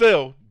and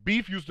still,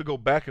 Beef used to go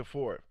back and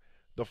forth.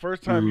 The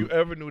first time you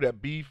ever knew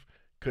that Beef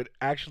could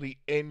actually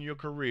end your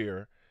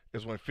career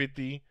is when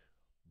 50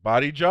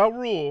 bodied Ja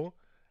Rule,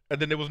 and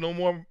then there was no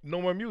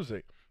more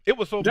music. It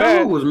was so bad. Ja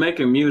Rule was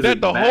making music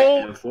that the back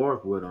whole and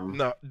forth with him.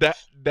 No,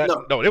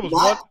 it was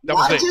one. That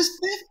was why it. just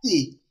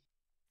 50?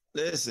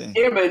 Listen,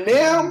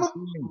 Eminem,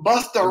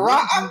 Busta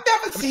Rhymes. I've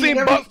never seen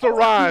Busta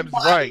Rhymes,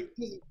 right?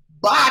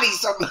 Body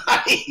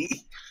somebody.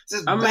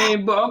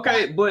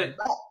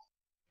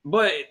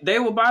 But they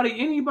will body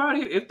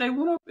anybody if they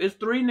went up. It's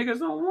three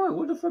niggas on one.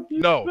 What the fuck do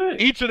you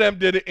expect? Each of them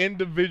did it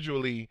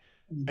individually,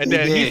 And They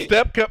then did.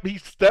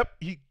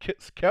 he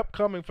kept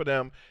coming for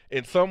them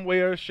in some way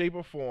or shape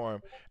or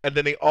form. And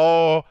then they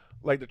all,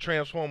 like the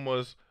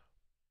Transformers,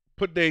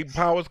 put their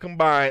powers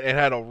combined and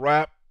had a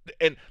rap.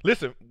 And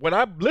listen, when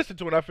I listened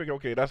to it, I figured,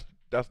 okay, that's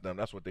them.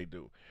 That's what they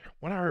do.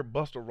 When I heard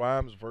Busta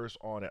Rhymes' verse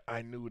on it,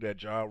 I knew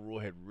that Ja Rule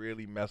had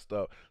really messed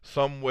up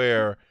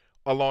somewhere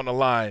along the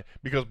line,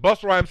 because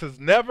Busta Rhymes has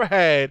never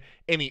had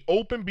any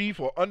open beef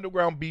or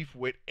underground beef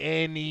with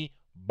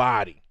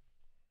anybody.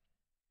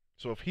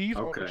 So if he's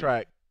on the Okay.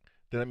 track,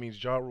 then that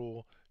means Ja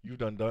Rule, you've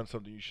done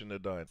something you shouldn't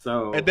have done.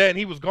 So And then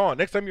he was gone.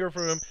 Next time you heard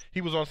from him, he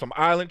was on some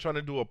island trying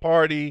to do a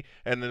party,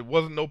 and there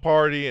wasn't no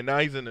party, and now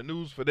he's in the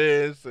news for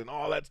this, and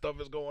all that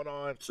stuff is going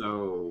on.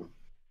 So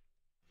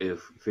if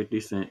 50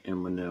 Cent,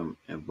 Eminem,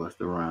 and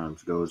Busta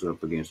Rhymes goes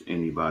up against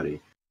anybody,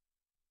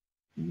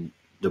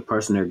 the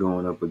person they're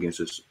going up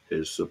against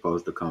is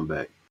supposed to come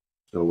back.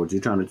 So what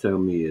you're trying to tell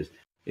me is,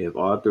 if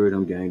all three of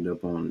them ganged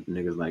up on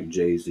niggas like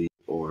Jay-Z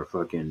or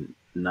fucking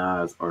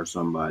Nas or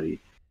somebody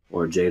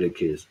or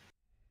Jadakiss,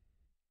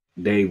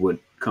 they would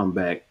come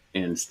back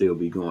and still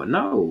be going.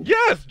 No.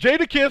 Yes,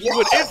 Jadakiss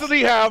would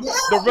instantly have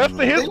the rest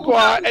of his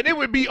squad, and it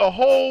would be a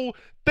whole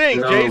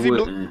thing. No, Jay-Z, it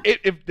wouldn't.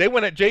 if they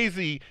went at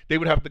Jay-Z, they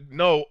would have to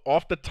know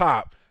off the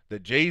top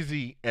that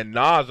Jay-Z and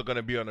Nas are going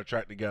to be on the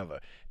track together.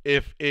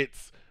 If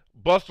it's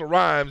Busta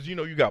Rhymes, you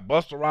know, you got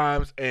Busta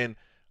Rhymes and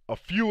a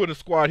few of the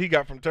squad he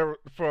got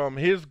from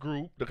his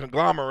group, the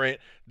conglomerate,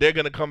 they're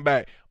going to come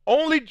back.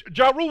 Only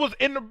Ja Rule was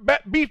in the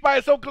beef by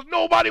himself because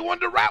nobody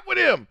wanted to rap with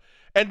him.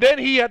 And then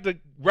he had to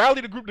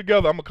rally the group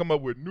together. I'm going to come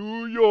up with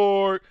New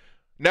York.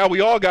 Now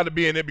we all got to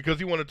be in it because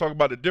he wanted to talk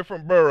about the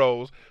different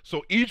boroughs.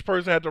 So each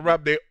person had to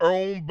rap their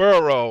own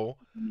borough.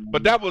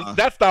 But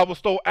that style was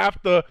stole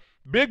after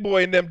Big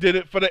Boy and them did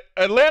it for the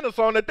Atlanta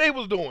song that they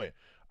was doing.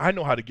 I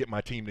know how to get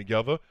my team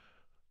together.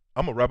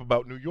 I'm going to rap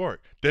about New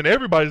York. Then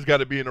everybody's got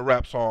to be in a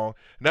rap song.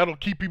 And that'll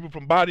keep people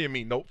from bodying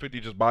me. Nope, 50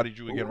 just bodied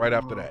you again right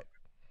after that.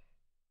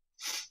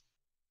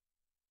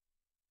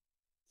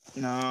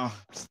 No.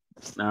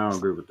 I don't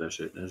agree with that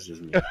shit. That's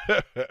just me.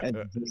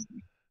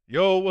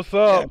 Yo, what's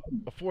up?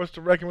 A force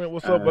to reckon with.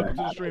 What's up? Welcome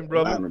to the stream, A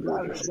brother.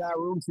 lot of the Ja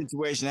Rule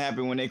situation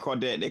happened when they caught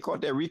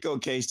that Rico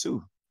case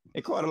too.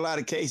 They caught a lot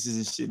of cases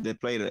and shit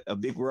that played a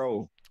big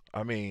role.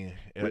 I mean,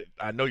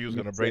 I know you was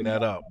gonna bring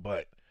that up,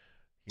 but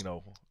you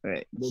know,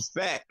 the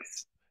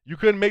facts. You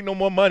couldn't make no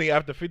more money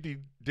after 50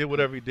 did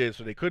whatever he did,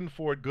 so they couldn't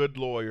afford good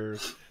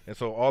lawyers, and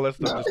so all that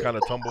stuff just kind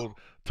of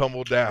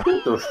tumbled down.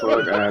 Get the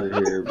fuck out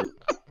of here, bro.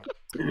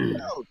 Yo,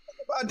 talk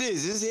about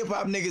this. This hip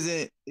hop niggas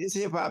and this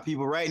hip hop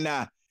people right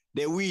now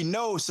that we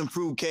know some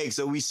fruitcake,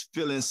 so we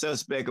feeling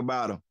suspect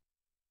about them.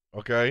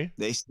 Okay.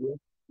 They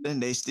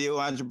still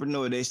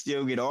entrepreneur. They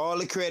still get all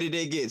the credit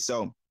they get.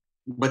 So,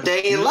 but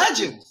they ain't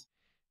legends.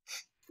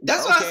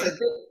 That's why I said,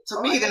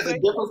 to me, there's a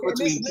difference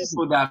between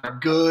people that are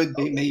good.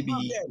 They may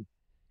be.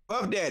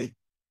 Puff Daddy,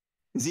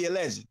 is he a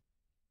legend?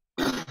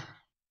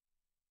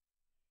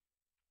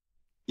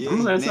 Yeah, I'm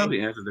gonna let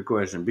somebody answer the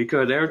question,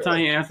 because every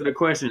time you answer the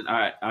question,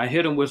 I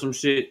hit him with some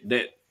shit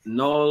that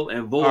null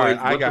and void. All right,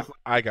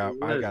 I got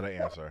an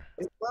answer.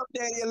 Is Puff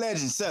Daddy a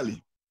legend,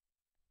 Sully?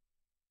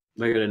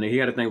 Look at it. He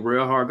had to think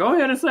real hard. Go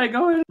ahead and say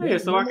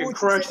it, so I can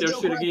crush your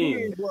shit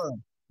again.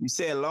 You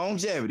said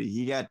longevity.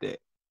 He got that.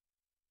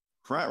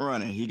 Front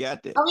runner. He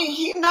got that. I mean,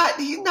 he's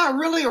not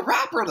really a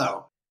rapper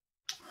though.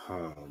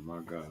 Oh my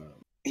god.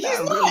 He's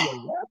not really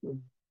a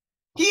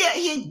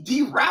rapper.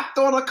 He rapped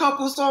on a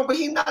couple songs, but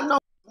he's not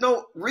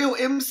no real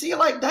MC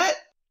like that.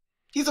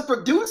 He's a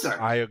producer.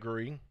 I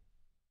agree.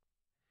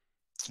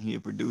 He a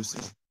producer.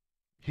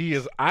 He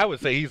is. I would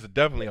say he's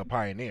definitely a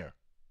pioneer.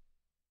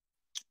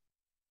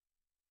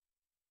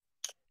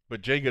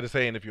 But J.Good is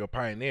saying if you're a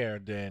pioneer,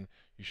 then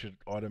you should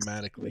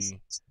automatically.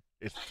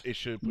 It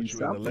should put you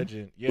in the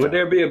legend. Yeah. Would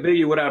there be a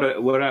Biggie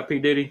without P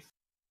Diddy?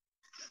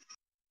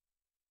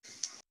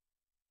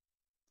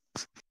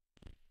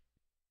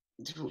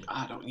 Dude,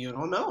 I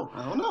don't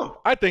know.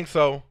 I think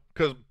so,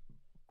 because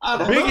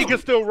Biggie can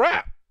still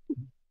rap.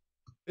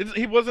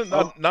 He wasn't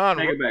non.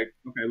 Take it back.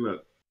 Okay,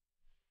 look.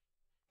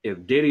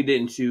 If Diddy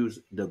didn't choose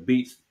the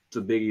beats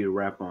to Biggie to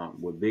rap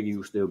on, would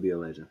Biggie still be a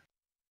legend?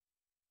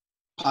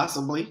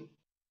 Possibly.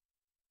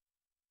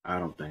 I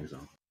don't think so.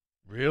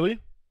 Really?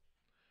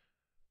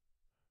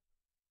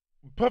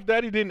 Puff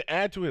Daddy didn't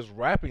add to his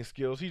rapping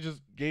skills. He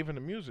just gave him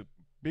the music.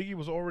 Biggie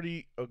was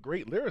already a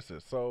great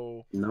lyricist,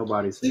 so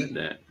nobody said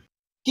that.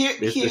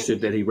 It's the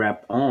shit that he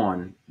rapped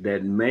on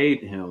that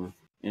made him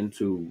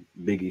into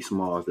Biggie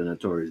Smalls, the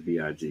Notorious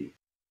B.I.G.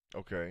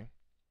 Okay.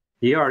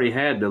 He already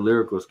had the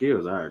lyrical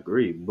skills, I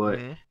agree. But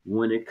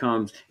when it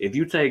comes, if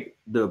you take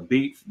the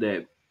beats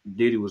that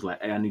Diddy was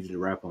like, hey, I need you to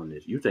rap on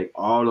this, you take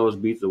all those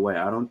beats away,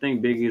 I don't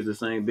think Biggie is the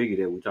same Biggie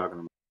that we're talking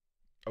about.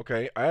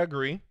 Okay, I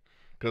agree.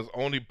 Because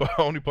only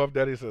Puff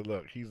Daddy said,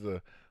 look, he's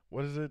the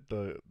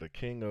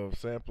king of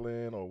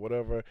sampling or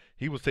whatever.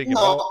 He was taking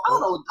I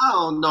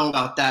don't know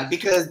about that,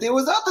 because there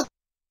was other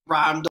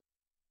rhyme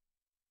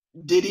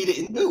Diddy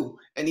didn't do,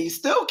 and he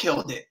still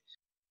killed it.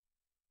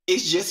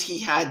 It's just he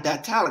had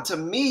that talent. To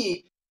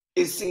me,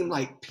 it seemed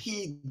like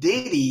P.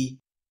 Diddy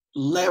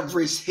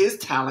leveraged his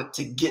talent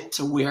to get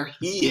to where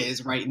he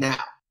is right now.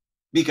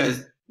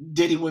 Because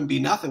Diddy wouldn't be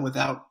nothing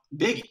without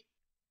Biggie.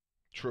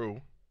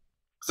 True.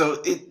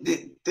 So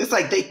it's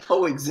like they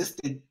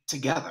coexisted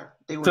together.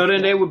 So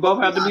then they would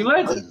both have to be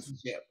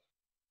legends.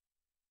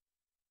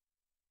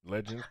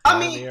 Legends, I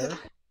mean, pioneers.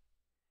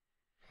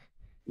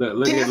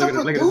 Look there's at a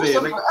producer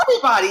for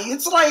everybody.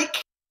 It's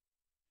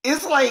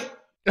like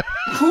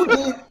who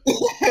did?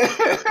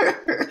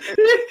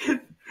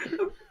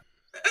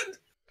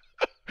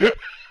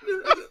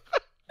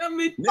 I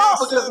mean, no,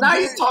 because now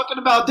you're talking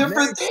about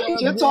different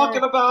things. You're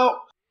talking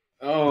about.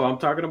 Oh, I'm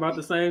talking about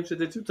the same shit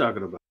that you're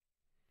talking about.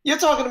 You're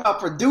talking about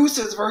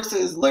producers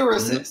versus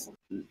lyricists.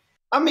 Mm-hmm.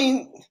 I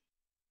mean,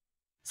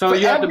 so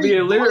you have to be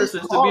a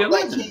lyricist to be a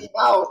legend. Came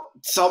out,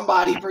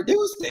 somebody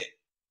produced it.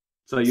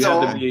 So you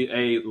have to be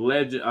a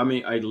legend. I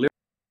mean, a lyricist.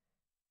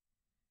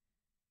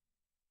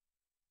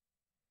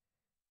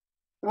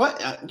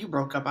 What? You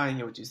broke up. I didn't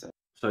hear what you said.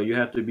 So you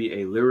have to be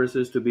a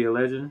lyricist to be a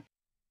legend?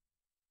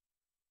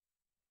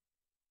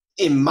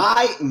 In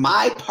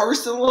my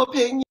personal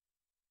opinion,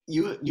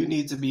 you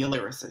need to be a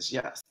lyricist.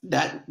 Yes,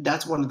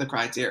 that's one of the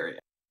criteria.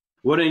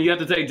 Well, then you have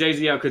to take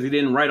Jay-Z out because he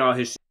didn't write all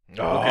his shit.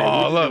 Oh,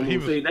 okay, look, he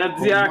was.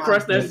 I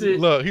crushed that shit.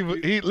 Look,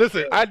 he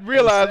listen. I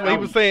realized when he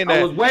was saying that.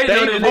 I was waiting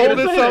that he was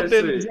holding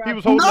something. He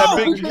was holding that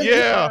big.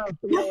 Yeah.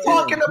 You're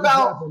talking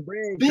about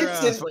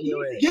Benson.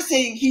 You're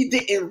saying he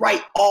didn't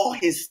write all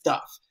his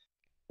stuff.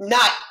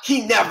 Not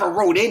he never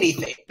wrote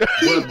anything.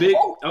 He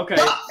wrote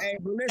stuff. Hey,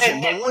 but listen,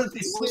 and it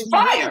was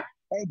fire.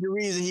 Ain't the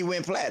reason he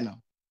went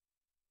platinum.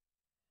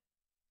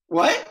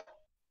 What?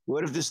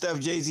 What if the stuff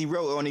Jay-Z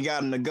wrote only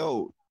got him the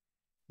gold,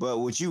 but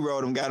what you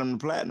wrote him got him the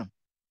platinum?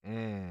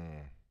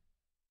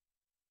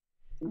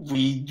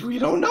 We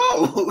don't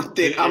know.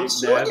 I'm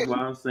sure. That's what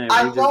I'm saying.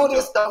 I know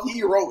the stuff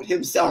he wrote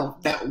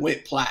himself that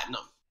went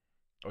platinum.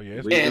 Oh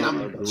yeah, and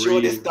I'm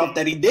sure the stuff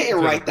that he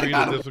didn't write that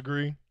got him.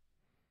 Disagree.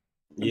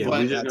 Yeah,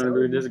 we just gonna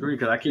agree to disagree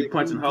because I keep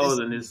punching holes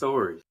in his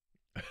stories.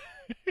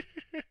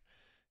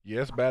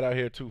 Yeah, it's bad out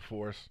here too,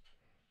 Force.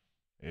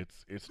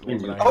 It's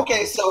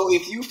okay. So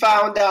if you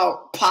found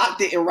out Pac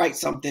didn't write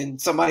something,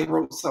 somebody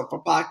wrote something for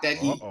Pac that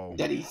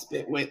he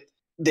spit with,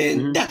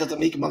 then that doesn't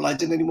make him a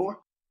legend anymore.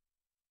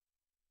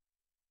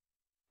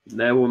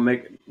 That will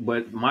make,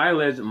 but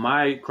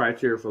my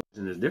criteria for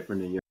legend is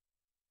different than yours.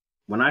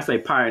 When I say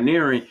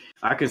pioneering,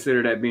 I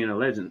consider that being a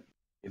legend.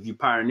 If you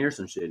pioneer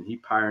some shit, and he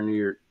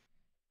pioneered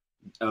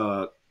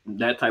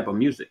that type of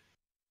music.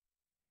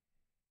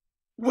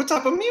 What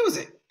type of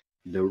music?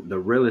 The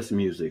realest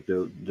music,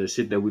 the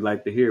shit that we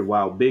like to hear.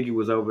 While Biggie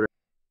was over there,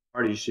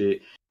 party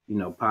shit,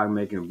 Pac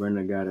making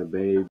Brenda Got a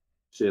Babe,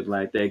 shit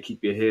like that.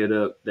 Keep your head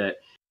up, that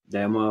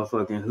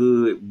motherfucking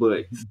hood,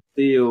 but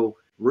still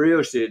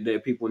real shit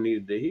that people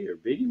needed to hear.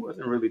 Biggie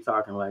wasn't really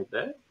talking like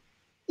that.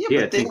 Yeah, he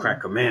had 10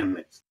 crack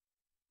commandments.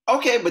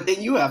 Okay, but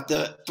then you have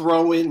to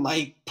throw in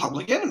like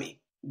Public Enemy.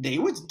 They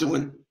was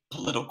doing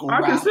political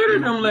rap. I consider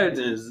them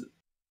legends.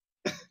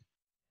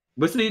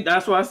 But see,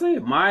 that's why I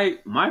said my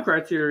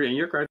criteria and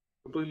your criteria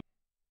completely.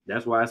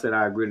 That's why I said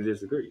I agree to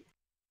disagree.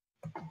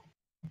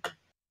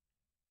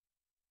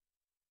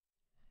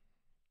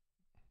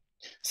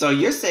 So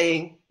you're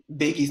saying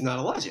Biggie's not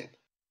a legend?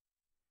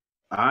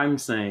 I'm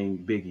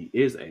saying Biggie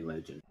is a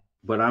legend,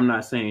 but I'm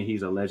not saying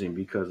he's a legend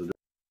because of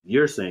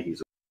you're saying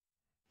he's a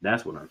legend.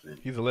 That's what I'm saying.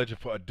 He's a legend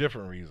for a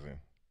different reason.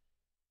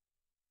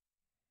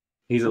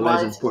 He's a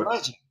legend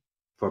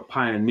for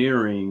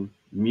pioneering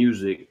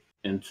music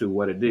into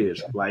what it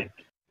is. Like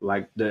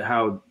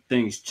how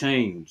things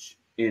change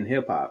in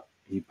hip hop.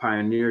 He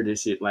pioneered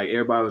this shit. Like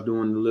everybody was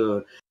doing the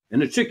little,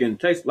 and the chicken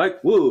tastes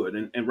like wood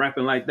and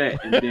rapping like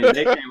that. And then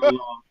they came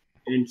along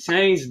and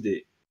changed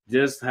it.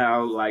 Just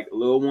how like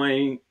Lil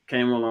Wayne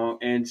came along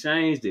and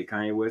changed it.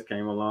 Kanye West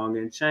came along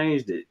and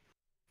changed it.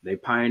 They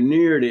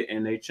pioneered it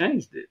and they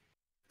changed it.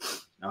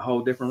 A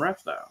whole different rap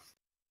style.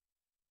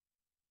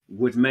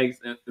 Which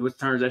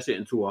turns that shit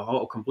into a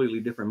whole completely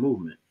different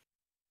movement.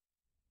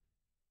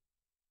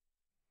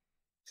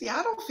 See,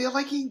 I don't feel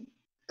like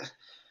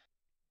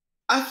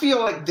I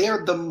feel like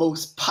they're the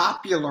most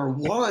popular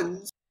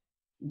ones,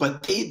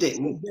 but they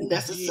didn't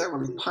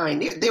necessarily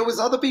pioneer. There was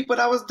other people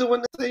that was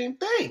doing the same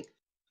thing.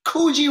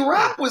 Kool G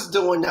Rap was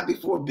doing that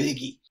before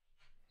Biggie.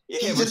 Yeah,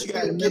 he just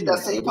didn't get that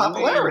same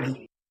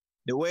popularity.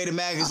 The way the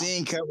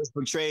magazine covers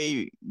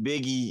portrayed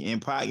Biggie and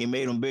Pac, it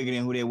made them bigger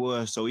than who they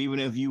were. So even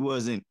if you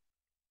wasn't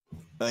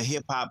a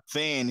hip hop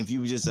fan, if you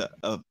were just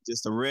a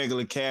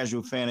regular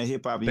casual fan of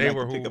hip hop, you had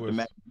to pick up the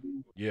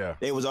magazine. Yeah,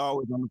 they was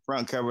always on the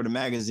front cover of the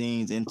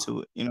magazines.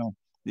 Into it,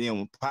 Then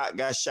when Pac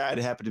got shot,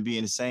 it happened to be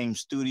in the same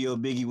studio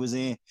Biggie was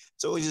in.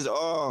 So it just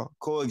all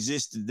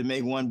coexisted to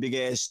make one big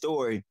ass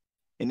story.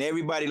 And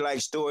everybody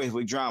likes stories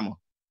with drama.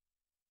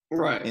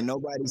 Right. And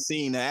nobody's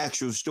seen the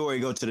actual story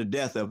go to the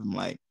death of him.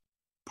 Like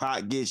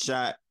Pac gets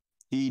shot,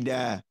 he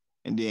died.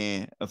 And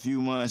then a few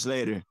months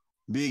later,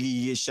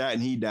 Biggie gets shot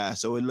and he died.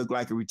 So it looked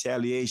like a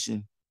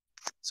retaliation.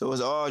 So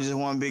it's all just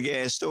one big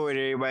ass story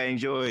that everybody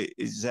enjoyed.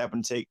 It just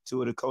happened to take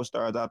two of the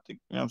co-stars out the,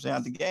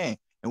 out the game.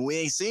 And we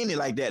ain't seen it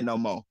like that no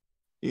more.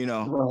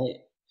 Right.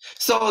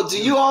 So, do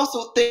you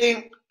also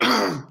think,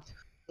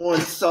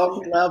 on some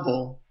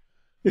level,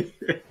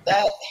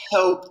 that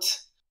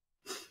helped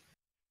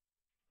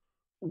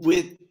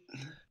with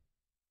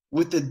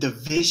the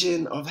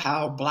division of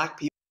how Black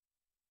people?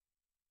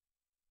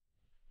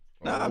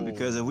 Nah,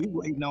 because if we Oh.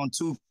 waiting on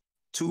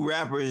two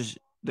rappers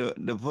to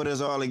put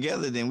us all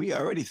together, then we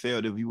already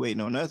failed if we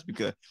waiting on us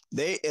because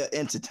they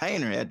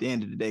entertainer at the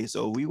end of the day.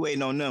 So we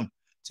waiting on them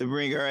to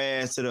bring our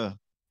ass to the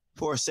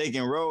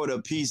forsaken road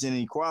of peace and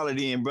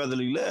equality and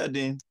brotherly love,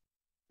 then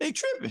they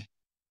tripping.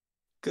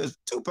 Cause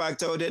Tupac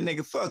told that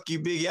nigga, fuck you,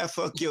 Biggie, I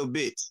fuck your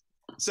bitch.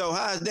 So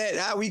how's that?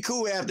 How we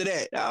cool after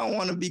that? I don't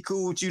want to be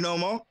cool with you no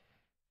more.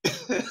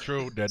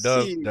 True. That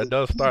See,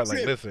 does he start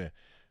like, tripping. listen,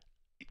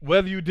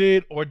 whether you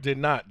did or did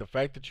not, the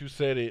fact that you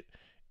said it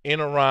in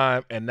a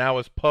rhyme and now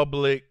it's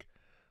public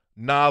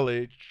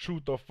knowledge,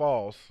 truth or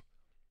false,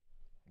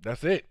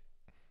 that's it.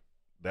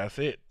 That's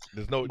it.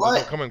 There's no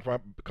But coming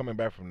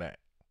back from that.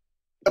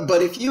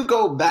 if you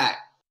go back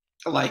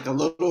like a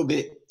little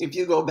bit, if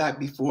you go back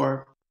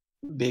before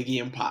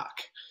Biggie and Pac,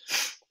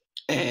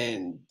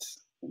 and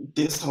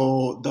the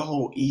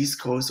whole East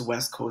Coast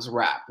West Coast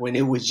rap, when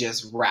it was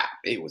just rap,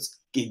 it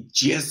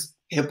just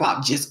hip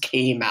hop just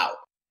came out.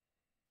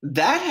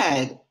 That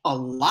had a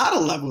lot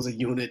of levels of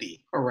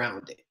unity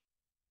around it.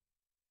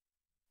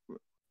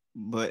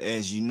 But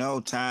as you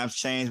know, times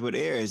change with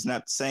era. It's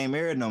not the same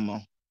era no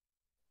more.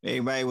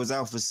 Everybody was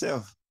out for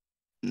self.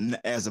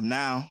 As of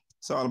now,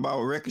 it's all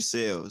about record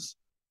sales.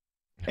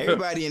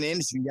 Everybody in the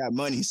industry got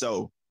money,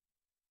 so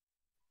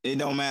it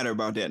don't matter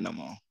about that no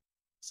more.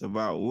 It's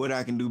about what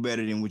I can do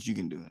better than what you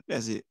can do.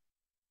 That's it.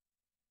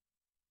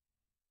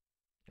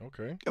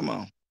 Okay. Come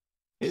on.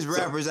 There's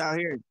rappers out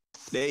here.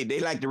 They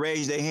like to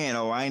raise their hand.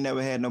 Oh, I ain't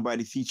never had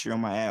nobody feature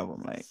on my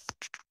album. Like,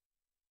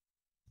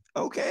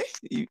 okay,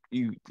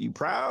 you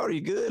proud?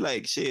 You good?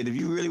 Like, shit, if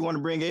you really want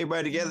to bring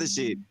everybody together,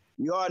 shit,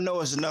 you all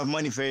know it's enough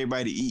money for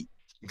everybody to eat.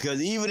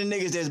 Because even the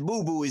niggas that's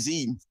boo-boo is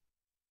eating.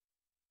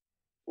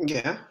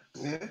 Yeah.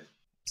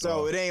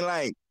 So it ain't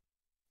like,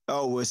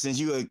 oh, well, since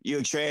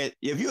you're trash,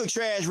 if you're a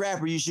trash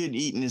rapper, you shouldn't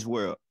eat in this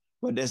world.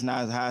 But that's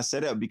not how it's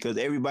set up because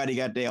everybody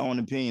got their own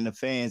opinion of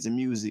fans and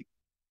music.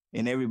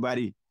 And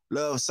everybody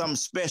loves something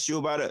special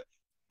about it.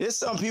 There's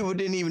some people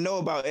didn't even know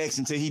about X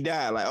until he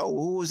died. Like, oh,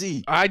 who was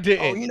he? I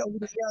didn't. Oh, you know,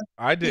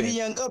 I he the didn't.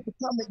 young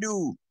up-and-coming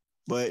dude.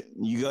 But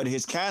you go to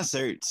his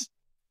concerts,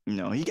 you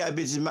know, he got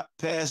bitches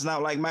passing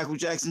out like Michael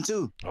Jackson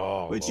too.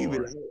 Oh, But you be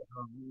Lord.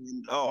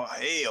 like, oh,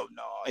 hell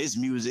no, his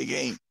music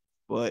ain't.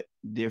 But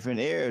different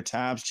era,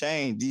 times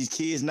change. These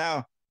kids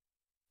now,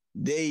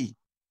 they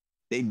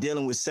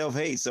dealing with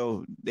self-hate,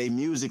 so they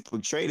music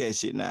portray that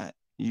shit now.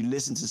 You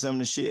listen to some of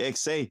the shit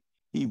X say,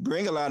 he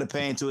bring a lot of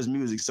pain to his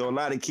music. So a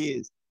lot of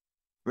kids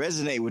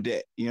resonate with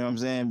that, you know what I'm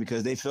saying?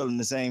 Because they feeling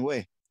the same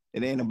way.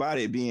 It ain't about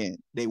it being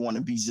they want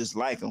to be just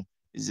like him.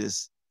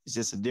 It's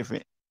just a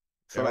different,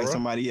 feel like Era?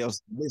 somebody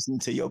else listening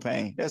to your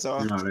pain. That's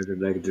all. No,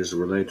 they could just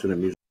relate to the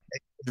music.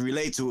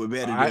 Relate to it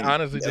better I than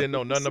honestly didn't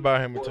know nothing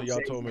about him until y'all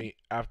Jay-Z. told me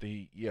after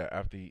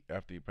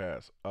he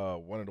passed.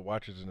 One of the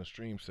watchers in the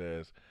stream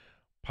says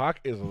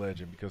Pac is a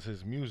legend because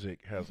his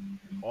music has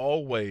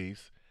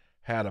always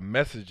had a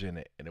message in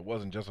it, and it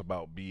wasn't just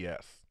about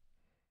BS.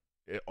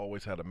 It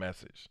always had a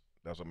message.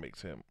 That's what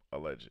makes him a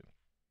legend.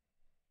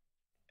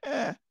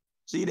 Yeah.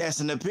 See, that's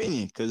an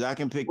opinion because I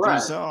can pick Right.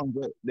 3 songs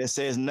that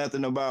says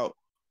nothing about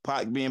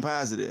Pac being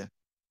positive.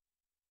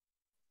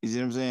 You see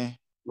what I'm saying?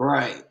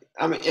 Right.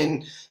 I mean,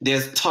 and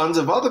there's tons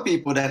of other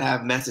people that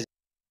have messages,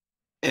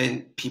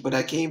 and people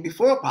that came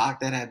before Pac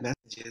that had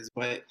messages,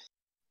 but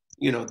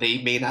you know,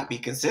 they may not be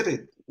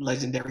considered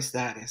legendary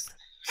status.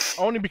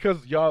 Only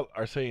because y'all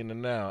are saying it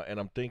now, and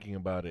I'm thinking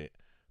about it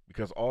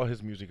because all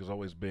his music has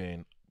always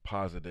been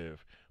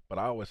positive, but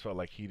I always felt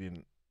like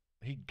he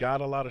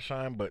got a lot of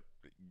shine, but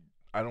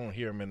I don't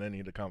hear him in any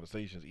of the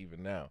conversations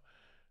even now.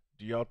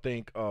 Do y'all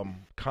think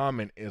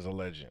Common is a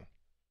legend?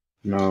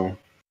 No.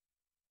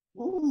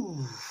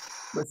 Ooh.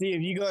 But see,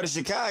 if you go to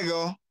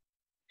Chicago,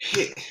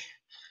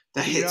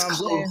 That you know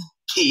hits what I'm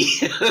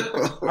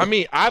close. I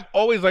mean, I've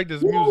always liked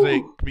his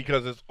music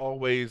because it's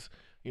always,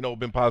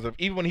 been positive.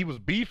 Even when he was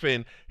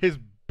beefing, his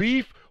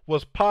beef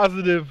was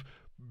positive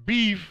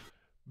beef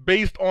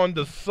based on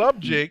the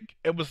subject.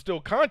 It was still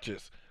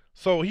conscious.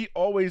 So he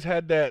always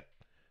had that,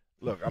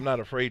 look, I'm not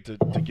afraid to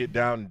get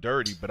down and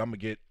dirty, but I'm going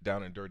to get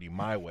down and dirty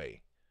my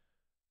way.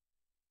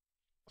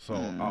 So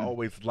I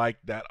always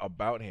liked that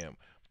about him.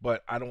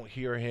 But I don't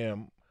hear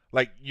him,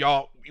 like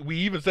y'all, we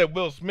even said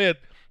Will Smith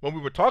when we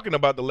were talking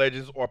about the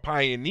legends or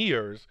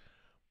pioneers,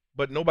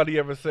 but nobody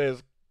ever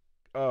says,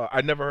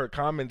 I never heard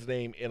Common's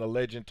name in a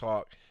legend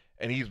talk,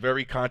 and he's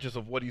very conscious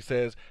of what he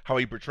says, how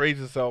he portrays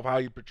himself, how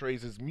he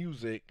portrays his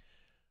music.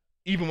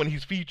 Even when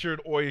he's featured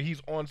or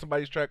he's on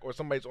somebody's track or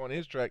somebody's on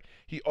his track,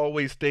 he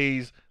always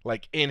stays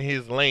like in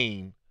his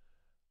lane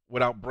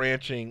without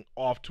branching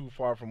off too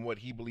far from what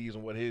he believes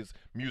and what his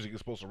music is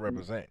supposed to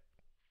represent.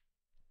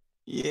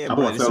 yeah, I but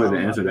want it's Sully all to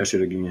about answer that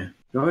shit again.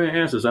 Go ahead and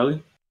answer,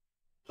 Sully.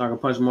 So I can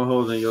punch more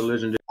holes in your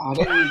legendary. I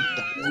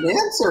didn't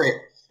answer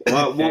it.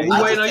 Well, we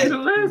I waiting on just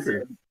you to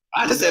answer.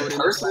 I just said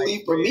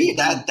personally for me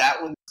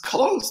that one's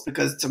close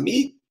because to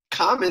me,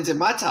 Common's in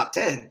my top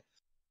 10.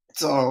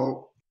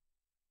 So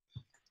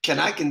can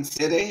I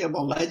consider him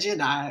a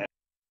legend? I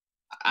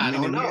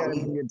don't know.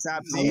 Your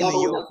top 10 Another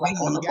one that's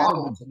like on the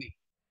bubble to me.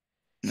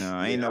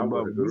 No, ain't no bubble.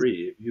 I would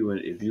agree.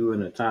 If you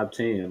in the top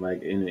 10,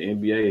 like in the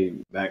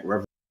NBA, back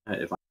reference,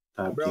 if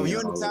I'm top 10,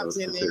 you're in the top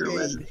 10 in the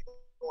legend. NBA.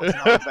 You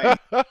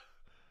know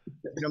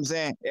what I'm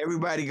saying?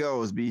 Everybody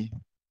goes, B.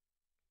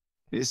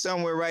 There's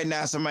somewhere right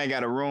now somebody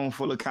got a room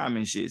full of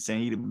Common shit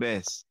saying he the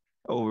best,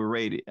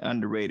 overrated,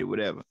 underrated,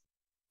 whatever.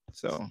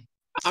 So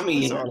I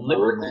mean,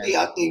 lyrically,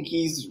 I think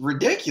he's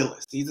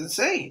ridiculous. He's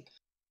insane.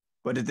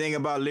 But the thing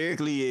about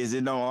lyrically is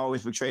it don't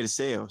always portray the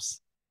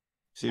sales.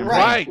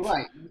 Right.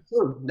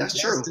 True. That's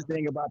true. That's the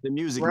thing about the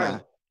music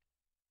now.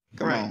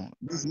 Come on.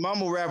 These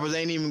mumble rappers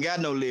ain't even got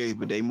no lyrics,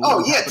 but they move.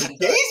 Oh, yeah.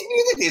 Today's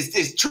music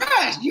is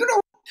trash. You know,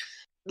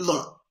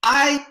 look,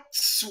 I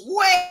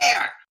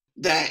swear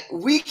that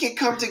we can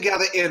come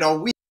together in a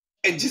week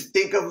and just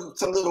think of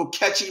some little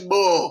catchy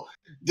bull.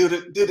 Yeah,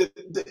 get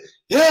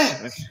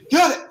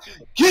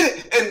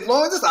it. And as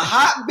long as it's a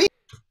hot beat,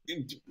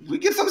 we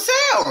get some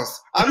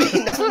sales. I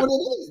mean, that's what it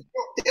is.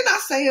 They're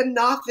not saying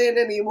nothing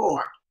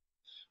anymore.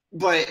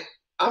 But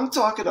I'm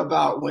talking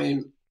about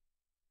when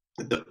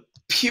the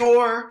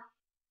pure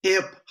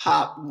hip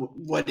hop,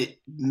 what it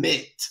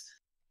meant.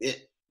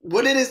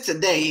 What it is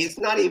today, it's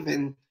not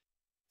even,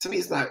 to me,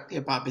 it's not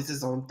hip hop. It's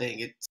its own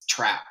thing. It's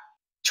trap.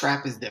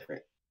 Trap is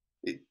different.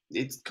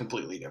 It's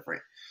completely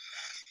different.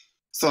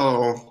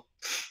 So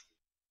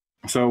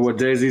what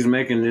Jay-Z's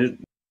making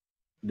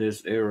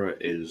this era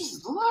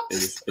is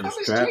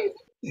trap.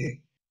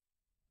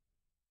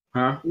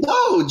 Huh?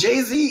 No,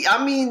 Jay-Z.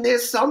 I mean,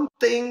 there's some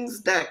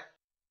things that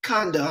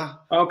kinda.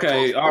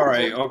 Okay, all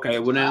right, okay.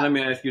 Well, then let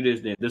me ask you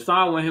this: then the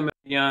song with him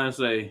and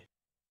Beyonce,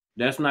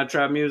 that's not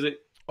trap music.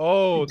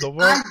 Oh, the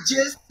one I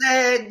just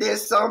said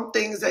there's some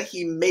things that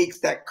he makes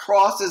that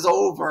crosses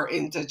over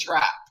into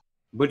trap.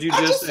 But you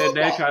just said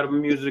that kind of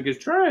music is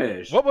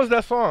trash. What was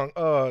that song?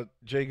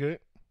 J.Good.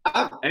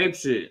 Ape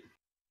shit.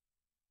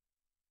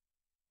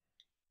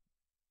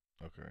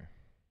 Okay.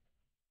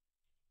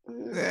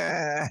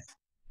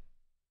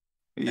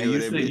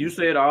 And you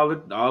said all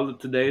of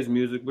today's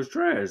music was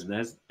trash.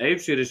 That's ape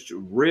shit is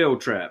real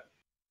trap.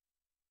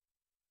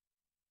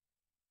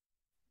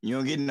 You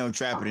don't get no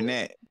trapper than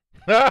that.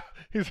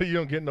 He said you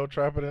don't get no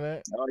trapper than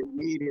that. All you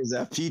need is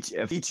a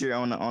feature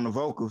on the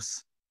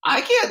vocals.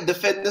 I can't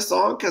defend the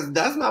song because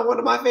that's not one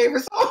of my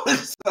favorite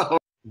songs. So.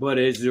 But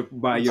it's your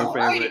favorite.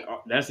 Right.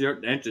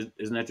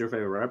 Isn't that your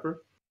favorite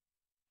rapper?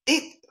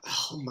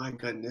 Oh my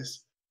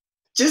goodness.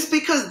 Just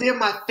because they're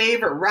my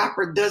favorite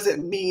rapper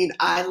doesn't mean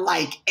I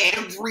like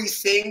every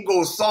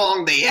single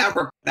song they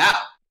ever put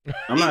out.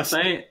 I'm not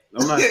saying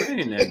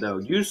that though.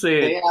 You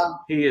said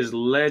he is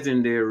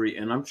legendary,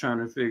 and I'm trying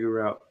to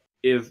figure out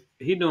if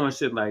he doing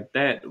shit like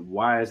that,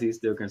 why is he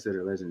still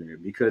considered legendary?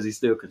 Because he's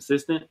still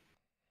consistent?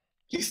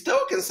 He's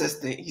still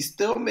consistent. He's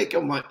still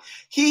making money.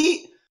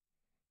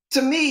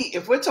 To me,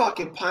 if we're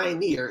talking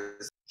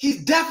pioneers,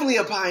 he's definitely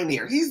a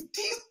pioneer. He's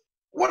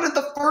one of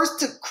the first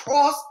to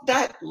cross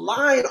that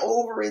line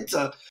over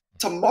into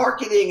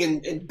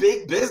marketing and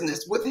big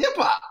business with hip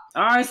hop.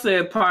 I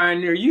said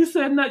pioneer. You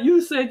said not. You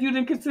said you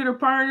didn't consider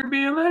pioneer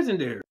being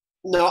legendary.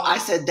 No, I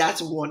said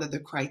that's one of the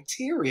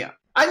criteria.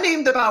 I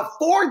named about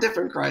 4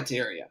 different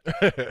criteria: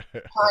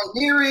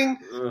 pioneering,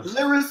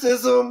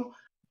 lyricism,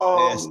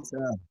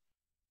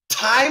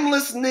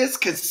 timelessness,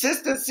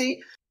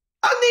 consistency.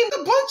 I named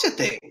a bunch of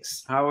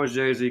things. How is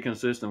Jay-Z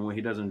consistent when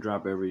he doesn't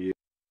drop every year?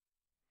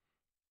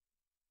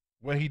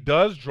 When he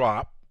does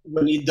drop,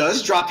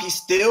 he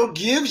still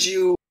gives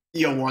you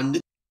your one.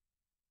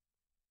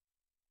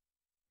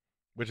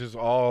 Which is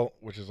all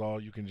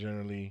you can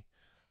generally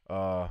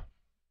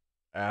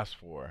ask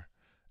for.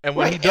 And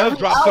when he does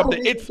drop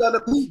something, it's gonna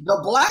be the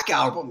Black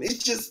Album.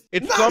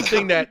 It's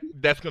something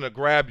that's gonna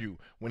grab you.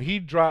 When he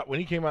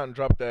came out and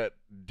dropped that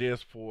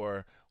disc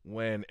for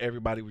when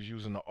everybody was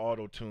using the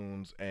auto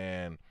tunes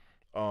and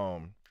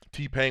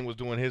T-Pain was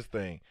doing his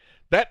thing,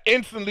 that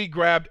instantly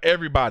grabbed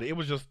everybody. It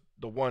was just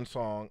the one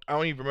song. I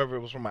don't even remember if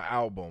it was from my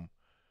album.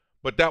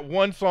 But that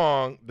one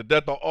song, The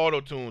Death of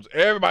Auto Tunes,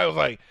 everybody was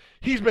like,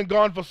 he's been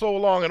gone for so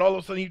long, and all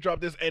of a sudden he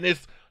dropped this, and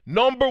it's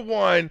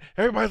 #1.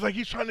 Everybody's like,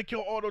 he's trying to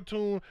kill auto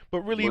tune,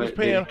 but really he was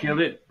paying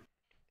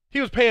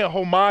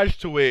homage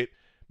to it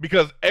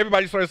because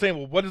everybody started saying,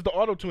 well, what is the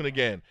auto tune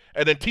again?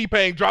 And then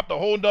T-Pain dropped a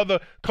whole nother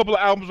couple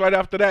of albums right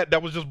after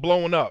that was just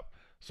blowing up.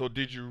 So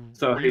he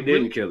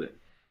didn't kill it.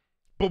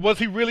 But was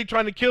he really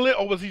trying to kill it,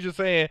 or was he just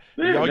saying?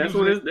 Yeah, that's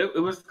what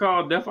it was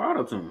called, Death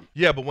Auto Tune.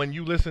 Yeah, but when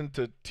you listen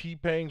to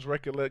T-Pain's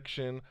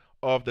recollection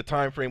of the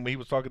time frame when he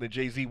was talking to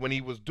Jay-Z, when he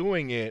was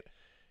doing it,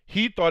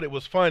 he thought it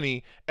was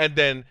funny, and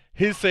then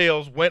his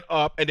sales went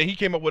up, and then he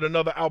came up with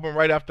another album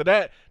right after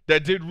that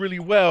did really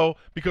well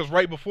because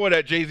right before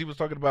that, Jay-Z was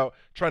talking about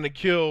trying to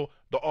kill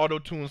the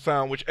auto-tune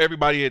sound, which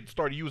everybody had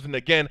started using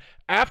again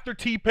after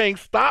T-Pain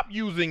stopped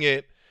using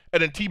it,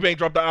 and then T-Pain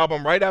dropped the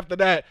album right after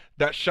that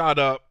shot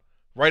up.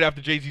 Right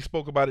after Jay-Z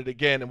spoke about it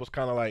again, it was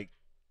kind of like,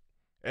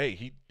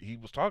 hey, he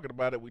was talking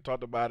about it. We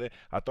talked about it.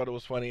 I thought it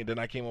was funny, and then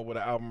I came up with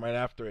an album right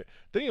after it.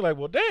 Then you're like,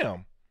 well,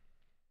 damn.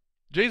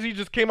 Jay-Z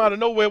just came out of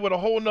nowhere with a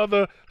whole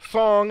nother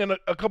song and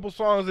a couple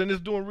songs, and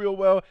it's doing real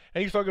well.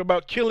 And he's talking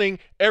about killing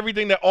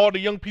everything that all the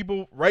young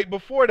people right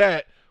before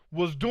that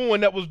was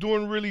doing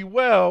really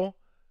well.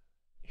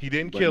 He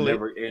didn't kill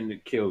it.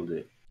 And killed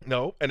it.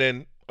 No, and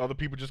then other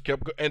people just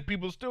kept, and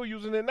people are still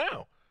using it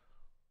now.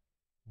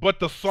 But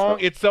the song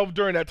itself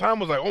during that time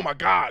was like, oh my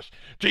gosh,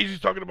 Jay-Z's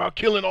talking about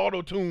killing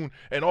auto-tune,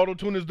 and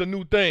auto-tune is the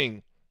new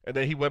thing. And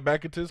then he went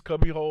back into his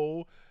cubby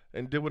hole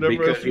and did whatever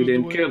because else he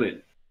didn't kill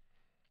it.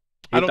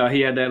 He thought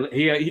he had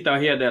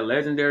that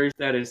legendary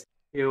status,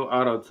 kill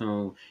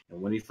auto-tune,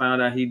 and when he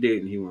found out he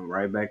didn't, he went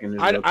right back in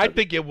his. I don't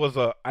think he was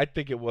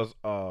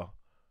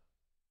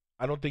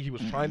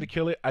trying to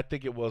kill it. I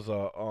think it was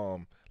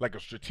like a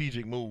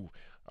strategic move.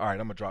 All right, I'm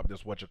gonna drop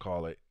this. What you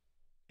call it?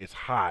 It's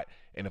hot,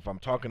 and if I'm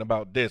talking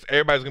about this,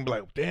 everybody's gonna be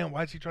like, "Damn,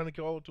 why is he trying to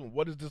kill auto-tune?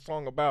 What is this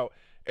song about?"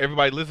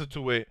 Everybody listen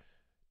to it.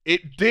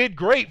 It did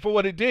great for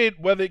what it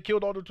did, whether it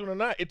killed auto-tune or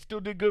not. It still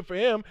did good for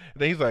him.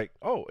 And then he's like,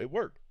 "Oh, it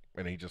worked,"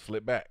 and then he just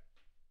slipped back.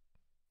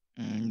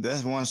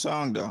 That's one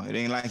song though. It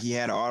ain't like he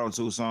had an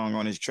auto-tune song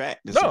on his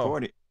track to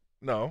support it.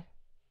 No,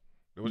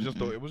 it was just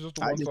the one song.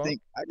 I just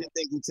think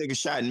he took a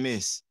shot and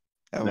missed.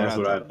 That's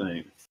what I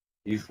think.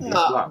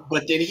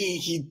 But then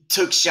he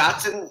took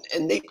shots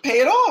and they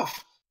paid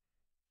off.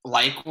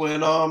 Like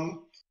when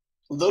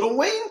Lil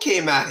Wayne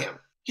came at him,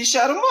 he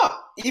shut him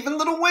up. Even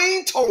Lil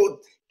Wayne told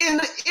in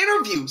the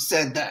interview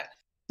said that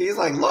he's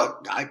like,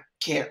 "Look, I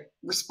can't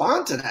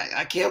respond to that.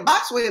 I can't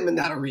box with him in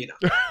that arena."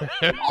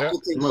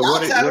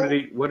 What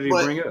did he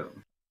bring up?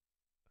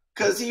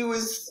 Because he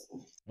was.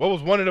 What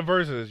was one of the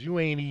verses? You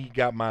ain't even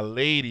got my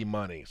lady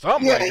money.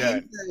 Something like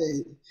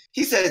that.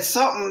 He said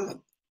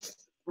something.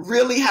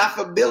 Really,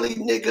 $500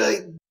 million,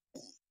 nigga.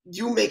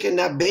 You making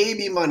that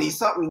baby money?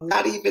 Something.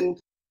 Not even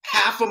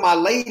half of my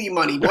lady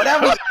money.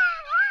 Whatever.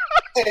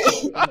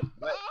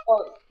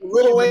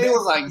 Lil Wayne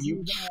was like,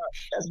 "You."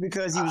 That's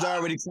because he was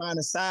already trying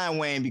to sign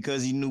Wayne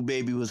because he knew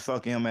Baby was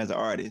fucking him as an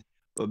artist.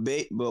 But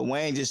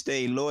Wayne just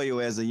stayed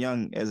loyal as a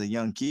young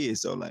kid.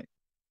 So like,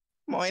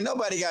 come on, ain't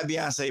nobody got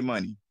Beyonce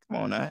money.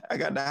 Come on now, I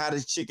got the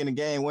hottest chick in the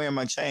game wearing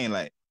my chain.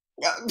 Like,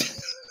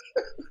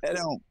 that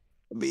don't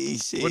be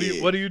shit.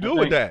 What do you do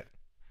with that?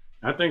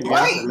 I think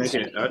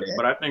Beyonce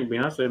but I think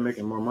Beyonce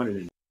making more money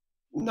than.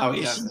 No,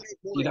 he doesn't.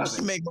 He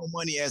doesn't make more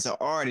money as an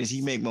artist. He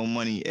make more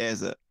money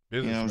as a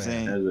business, you know what I'm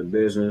saying? As a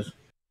business,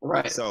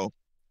 right? So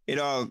it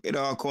all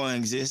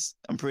coexists.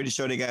 I'm pretty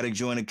sure they got a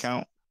joint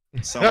account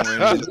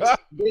somewhere.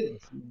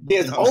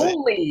 There's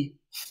only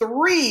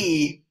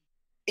 3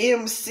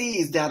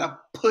 MCs that are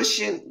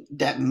pushing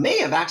that may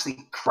have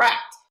actually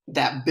cracked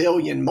that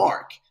billion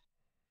mark,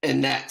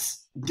 and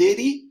that's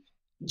Diddy,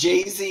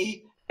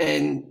 Jay-Z,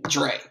 and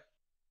Dre.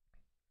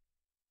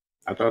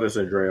 I thought it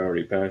said Dre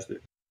already passed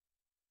it.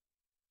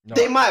 No.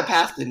 They might have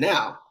passed it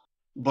now,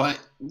 but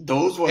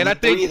those were the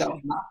 3 that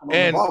was knocking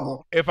on the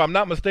bubble. If I'm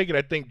not mistaken,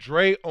 I think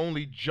Dre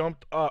only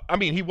jumped up. I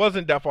mean, he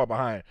wasn't that far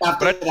behind.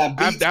 After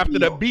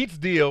the Beats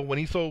deal, when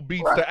he sold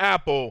Beats to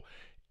Apple,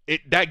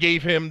 that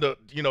gave him the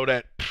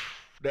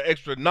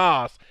extra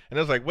nos. And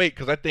it was like, wait,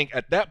 because I think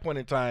at that point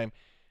in time,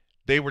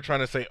 they were trying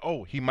to say,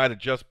 oh, he might have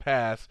just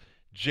passed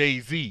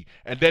Jay-Z.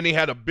 And then he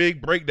had a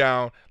big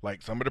breakdown,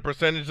 like some of the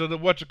percentage of the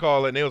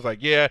and it was like,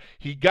 yeah,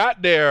 he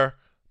got there,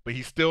 but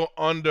he's still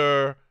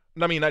under.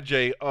 I mean, not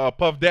Jay,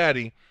 Puff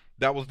Daddy.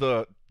 They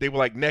were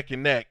like neck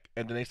and neck.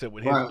 And then they said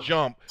with his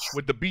jump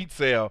with the beat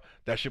sale,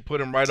 that should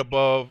put him right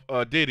above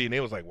Diddy. And they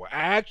was like, well,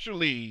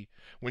 actually,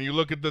 when you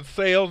look at the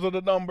sales of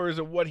the numbers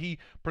and what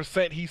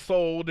percent he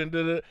sold, and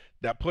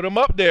that put him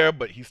up there,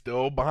 but he's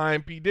still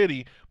behind P.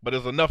 Diddy. But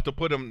it's enough to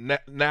put him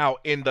now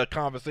in the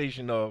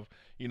conversation of,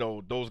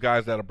 those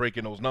guys that are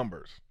breaking those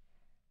numbers.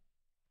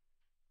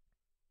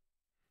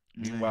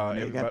 Meanwhile,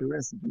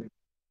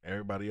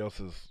 everybody else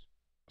is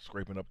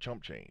scraping up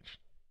chump change.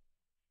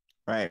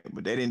 Right,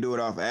 but they didn't do it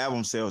off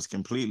album sales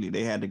completely.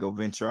 They had to go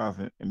venture off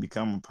and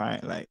become a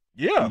pint. Like,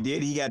 yeah, he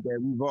did. He got that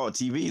Revolt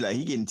TV. Like,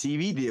 he getting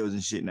TV deals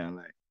and shit now.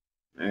 Like,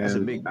 that's a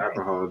big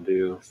alcohol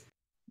deal.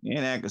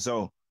 And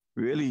so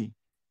really,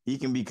 he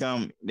can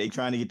become. They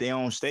trying to get their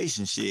own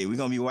station. Shit, we're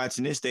gonna be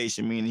watching this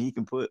station, meaning he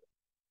can put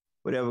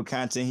whatever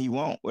content he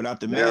want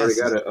without the masses.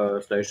 They already got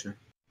a station.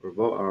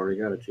 Revolt already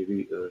got a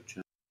TV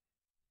channel.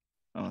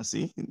 Oh,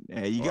 see,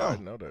 there you go. I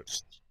know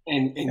that.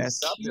 And that's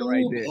something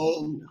right there.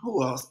 And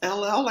who else?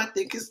 LL, I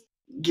think, is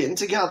getting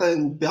together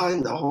and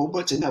buying a whole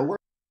bunch of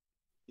networks.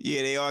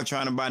 Yeah, they are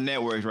trying to buy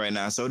networks right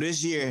now. So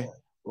this year,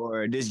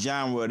 or this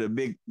genre, the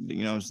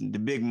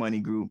big money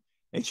group,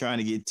 they're trying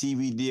to get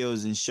TV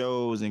deals and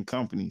shows and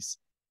companies.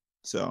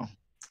 So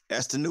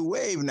that's the new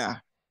wave now.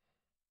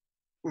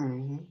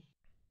 Mm-hmm.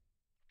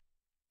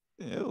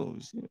 Oh,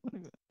 shit.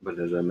 But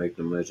does that make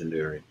them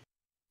legendary?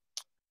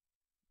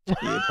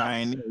 Yeah,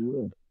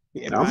 pioneer.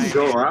 Yeah,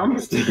 I'm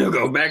still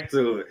go back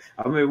to it.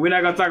 I mean, we're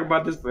not gonna talk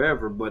about this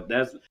forever, but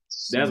that's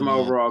my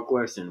overall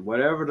question.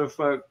 Whatever the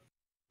fuck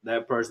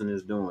that person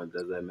is doing,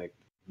 does that make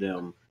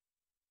them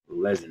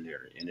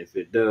legendary. And if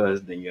it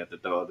does, then you have to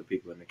throw other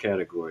people in the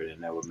category,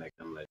 and that would make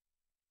them legendary.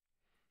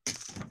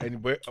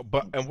 And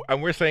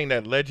we're saying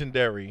that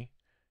legendary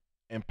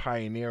and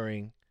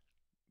pioneering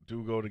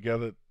do go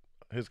together.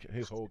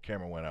 His whole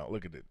camera went out.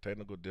 Look at it.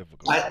 Technical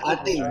difficulty. I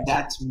think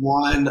that's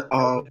one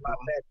of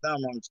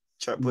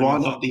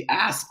the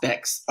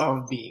aspects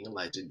of being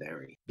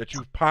legendary. That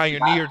you've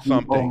pioneered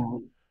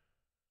something.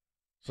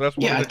 So that's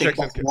one of the checks.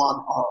 That's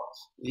one of.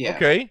 Yeah.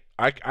 Okay,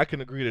 I can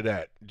agree to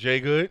that.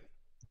 J.Good.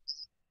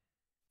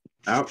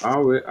 I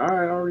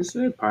already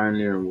said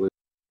pioneering.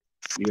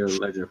 You're a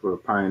legend for a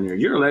pioneer.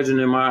 You're a legend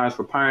in my eyes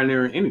for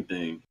pioneering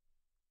anything.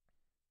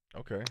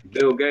 Okay.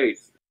 Bill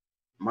Gates,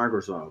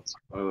 Microsoft,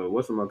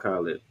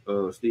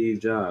 whatchamacallit, Steve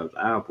Jobs,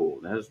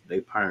 Apple. They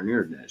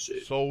pioneered that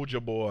shit. Soldier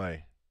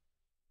Boy.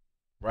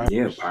 Rappers.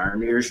 Yeah,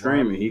 pioneer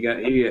streaming.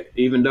 He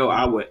even though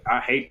I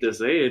hate to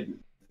say it,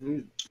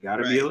 he's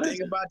gotta be a legend.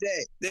 Think about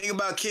that. Think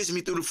about kissing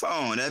me through the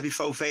phone. That's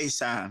before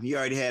FaceTime. He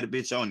already had a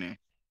bitch on there.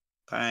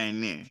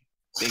 Pioneer.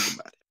 Think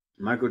about it.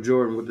 Michael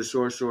Jordan with the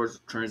short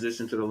shorts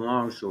transition to the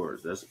long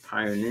shorts. That's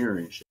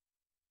pioneering shit.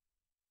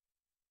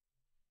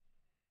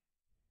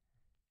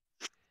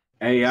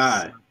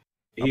 AI.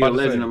 He a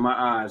legend in my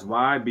eyes.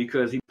 Why?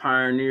 Because he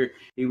pioneered.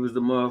 He was the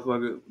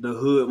motherfucker, the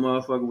hood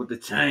motherfucker with the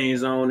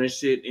chains on and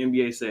shit.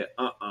 NBA said,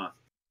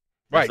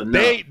 Right. The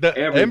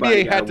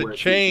NBA had to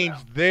change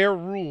their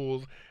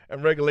rules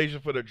and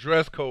regulations for the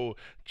dress code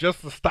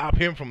just to stop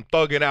him from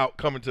thugging out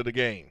coming to the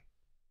game.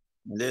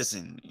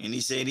 Listen, and he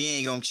said he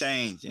ain't gonna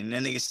change, and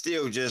that nigga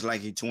still just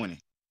like he 20.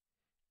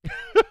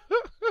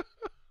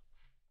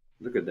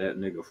 Look at that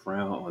nigga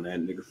frown on that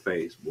nigga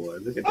face, boy.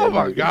 Look at that. Oh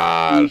my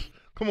gosh!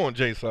 Come on,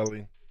 Jay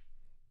Sully.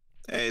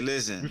 Hey,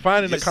 listen. We're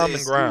finding the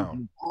common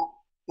ground.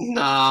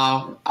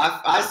 No,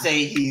 I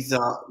say he's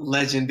a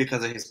legend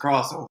because of his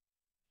crossover,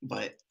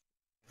 but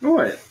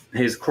what?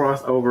 His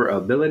crossover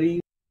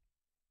ability?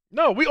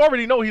 No, we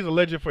already know he's a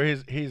legend for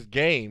his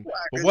game.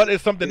 But what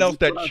is something else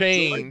that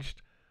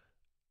changed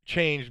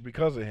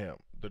because of him?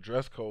 The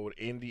dress code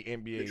in the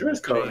NBA. The dress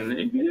code in the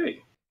NBA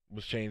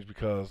was changed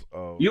because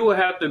of. You would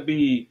have to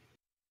be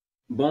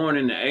born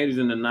in the 80s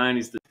and the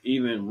 90s to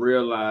even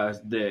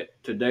realize that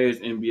today's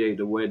NBA,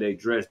 the way they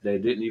dress, they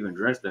didn't even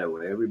dress that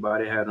way.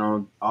 Everybody had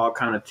on all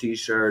kind of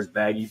t-shirts,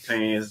 baggy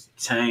pants,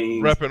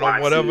 chains, repping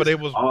on whatever they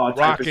was all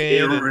rocking, type of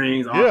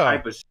earrings, all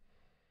type of.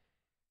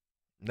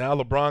 Now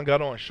LeBron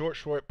got on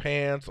short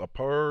pants, a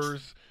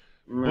purse,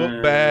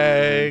 book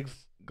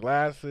bags,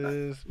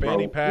 glasses,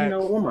 fanny packs. You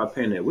know, where my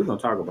pen at? We're gonna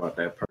talk about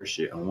that purse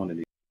shit on one of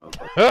these.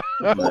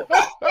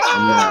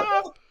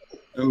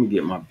 Let me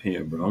get my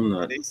pen, bro. I'm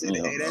not. They say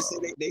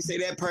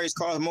that purse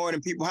costs more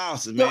than people's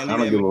houses, man. I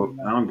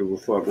don't give a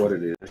fuck what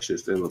it is. That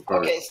shit's still a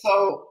purse. Okay,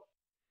 so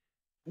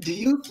do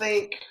you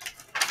think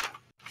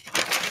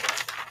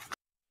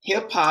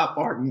hip hop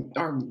or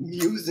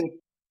music?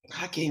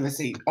 I can't even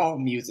say all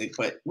music,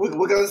 but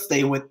we're gonna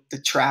stay with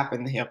the trap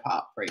and the hip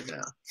hop right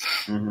now,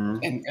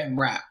 and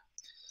rap.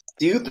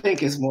 Do you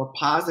think it's more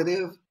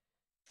positive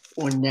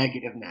or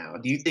negative now?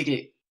 Do you think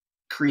it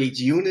creates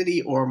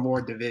unity or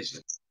more division?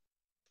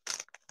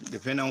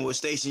 Depending on what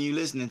station you're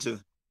listening to.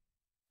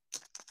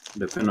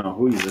 Depending on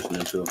who you're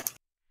listening to.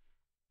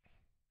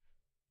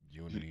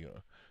 Unity.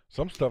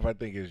 Some stuff I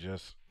think is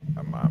just,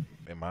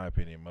 in my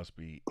opinion, must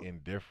be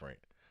indifferent.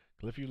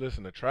 Because if you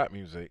listen to trap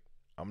music,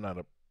 I'm not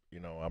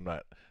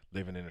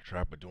living in the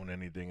trap or doing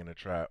anything in the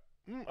trap.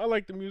 I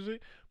like the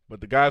music,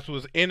 but the guys who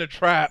was in the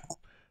trap,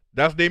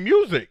 that's their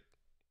music.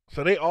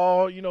 So they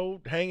all,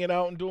 hanging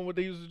out and doing what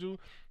they used to do.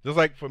 Just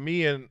like for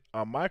me and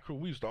my crew,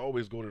 we used to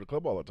always go to the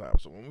club all the time.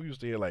 So when we used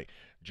to hear like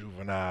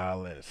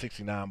Juvenile and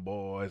 69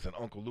 Boys and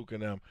Uncle Luke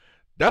and them,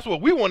 that's what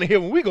we want to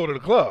hear when we go to the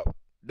club.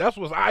 That's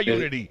what's our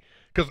unity.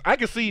 Because I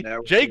can see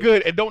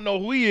J.Good and don't know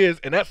who he is,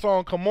 and that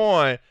song come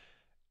on,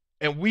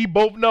 and we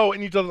both know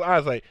in each other's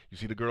eyes, like, you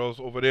see the girls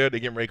over there,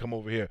 they getting ready to come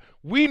over here.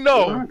 We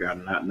know. I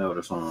gotta not know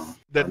the song.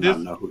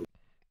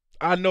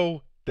 I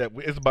know that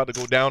it's about to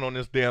go down on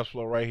this dance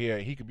floor right here,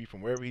 and he could be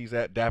from wherever he's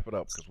at, dap it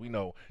up, because we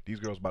know these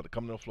girls about to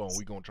come to the floor, and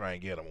we're going to try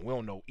and get them. We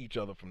don't know each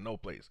other from no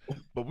place.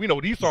 But we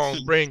know these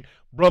songs bring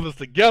brothers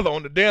together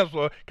on the dance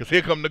floor, because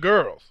here come the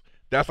girls.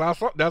 That's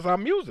our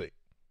music.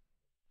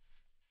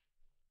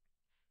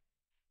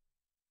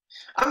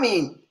 I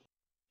mean,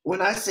 when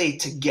I say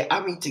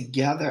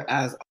together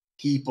as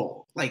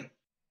people, like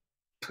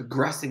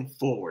progressing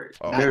forward.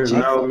 There's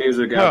no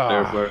music out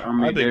there, but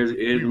I think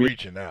we're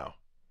reaching now.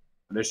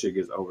 This shit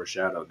gets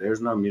overshadowed.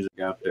 There's no music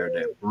out there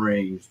that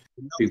brings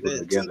people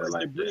together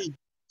like that.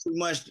 Too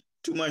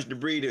much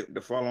debris to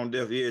fall on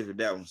deaf ears with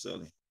that one,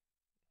 Sully.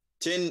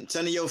 10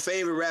 of your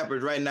favorite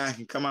rappers right now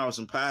can come out with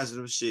some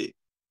positive shit.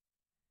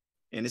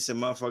 And it's a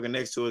motherfucker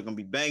next to it gonna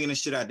be banging the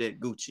shit out that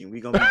Gucci. And we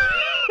gonna be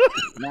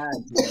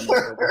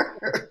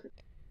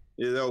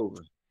it's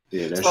over.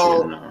 Yeah, that's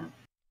shit.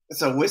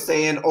 So we're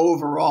saying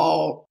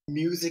overall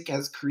music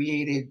has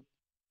created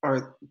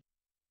a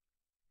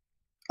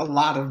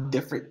lot of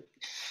different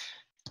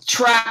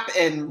trap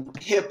and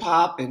hip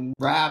hop and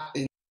rap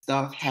and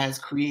stuff has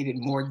created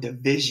more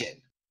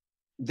division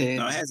then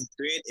No, it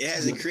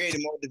hasn't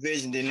created more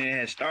division than it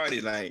has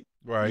started. Like,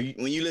 Right.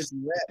 when you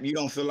listen to rap, you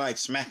don't feel like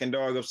smacking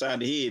dog upside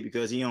the head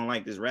because he don't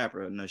like this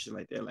rapper or no shit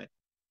like that. Like,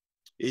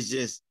 it's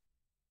just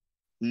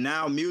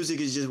now music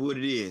is just what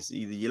it is.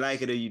 Either you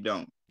like it or you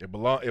don't. It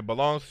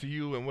belongs to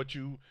you and what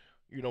you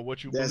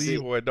what you That's believe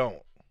it. or it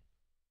don't.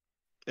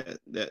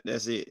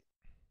 That's it.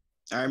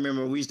 I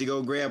remember we used to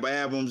go grab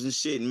albums and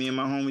shit, and me and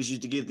my homies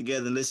used to get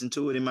together and listen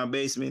to it in my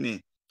basement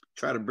and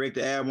try to break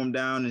the album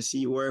down and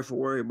see word for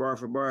word, bar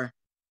for bar.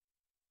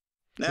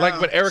 Now,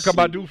 Like when Erykah shit,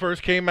 Badu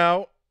first came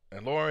out,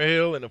 and Lauryn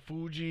Hill and the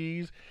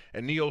Fugees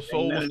and Neo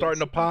Soul was starting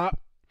to pop.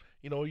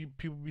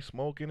 People be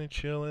smoking and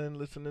chilling,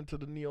 listening to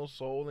the Neo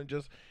Soul and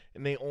just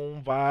in their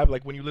own vibe.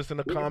 Like when you listen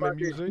to common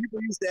music.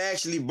 People used to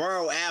actually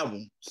borrow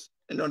albums.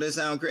 Don't that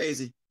sound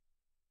crazy?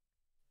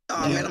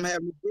 Oh man, I'm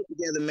having a get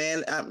together,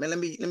 man. Man, let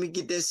me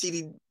get that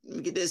CD. Let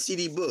me get that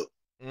CD book.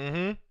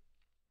 Mm-hmm.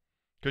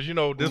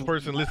 Because this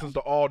person listens to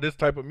all this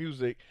type of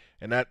music,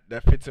 and that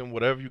fits in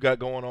whatever you got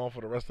going on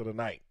for the rest of the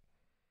night.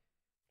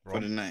 Bro,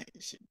 for the night.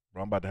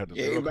 Bro, I'm about to have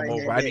this girl come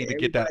over. I need to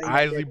get that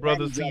Isley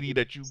Brothers CD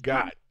that you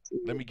got.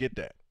 Let me get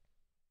that.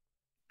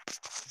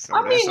 So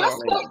I mean, I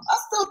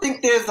still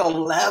think there's a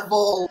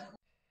level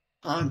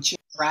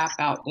rap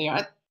out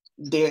there.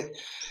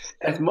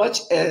 As much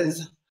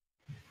as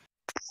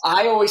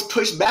I always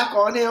push back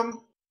on him,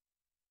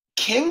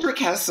 Kendrick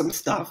has some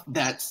stuff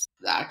that's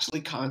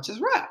actually conscious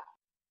rap.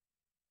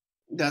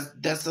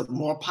 That's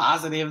more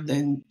positive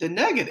than the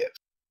negative.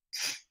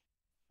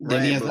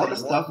 Then he has other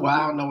stuff where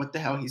I don't know what the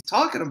hell he's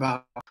talking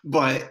about.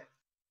 But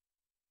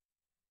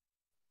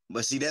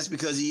see, that's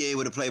because he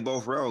able to play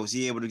both roles.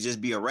 He able to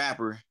just be a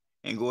rapper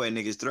and go at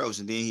niggas' throats,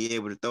 and then he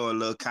able to throw a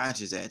little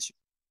conscious at you.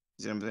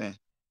 You see what I'm saying?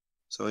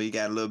 So he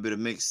got a little bit of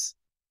mix.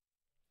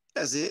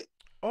 That's it.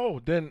 Oh,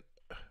 then.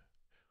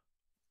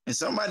 And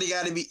somebody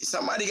got to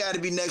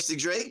be next to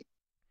Drake.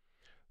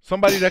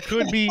 Somebody that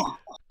could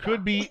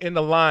be in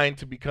the line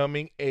to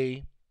becoming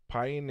a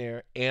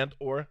pioneer and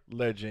or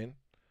legend.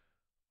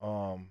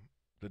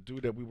 The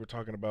dude that we were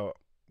talking about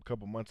a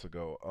couple months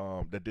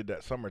ago, that did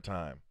that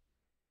Summertime.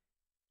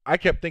 I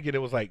kept thinking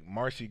it was like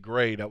Marcy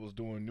Gray that was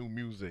doing new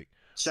music.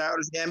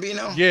 Childish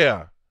Gambino?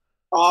 Yeah.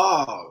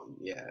 Oh,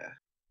 yeah.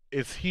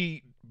 Is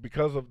he,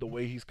 because of the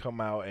way he's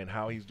come out and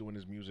how he's doing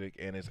his music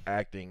and his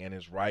acting and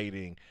his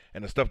writing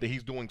and the stuff that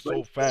he's doing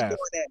so fast. Doing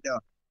that, though.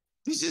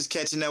 He's just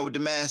catching up with the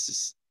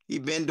masses. He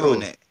been doing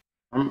that.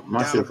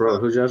 My shit, bro.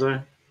 Who'd y'all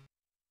say?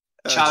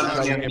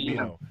 Childish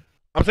Gambino.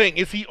 I'm saying,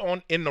 is he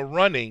in the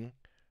running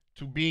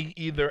to be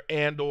either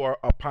and or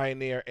a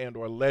pioneer and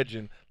or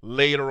legend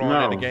later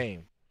on in the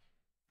game?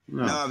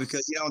 No,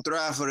 because he don't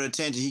thrive for the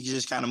attention. He can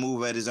just kind of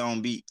move at his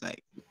own beat.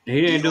 Like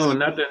he ain't doing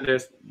nothing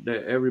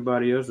that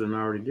everybody else done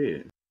already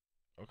did.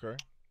 Okay.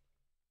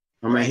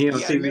 I mean, he on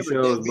TV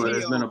shows, but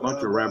there's been a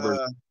bunch of rappers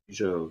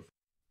shows.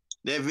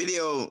 That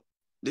video,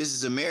 This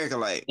Is America,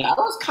 like that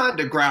was kind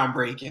of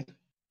groundbreaking.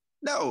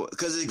 No,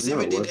 because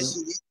Exhibit did that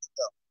shit.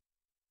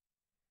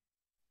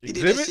 He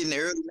did that shit in the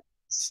early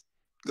 90s.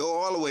 Go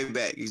all the way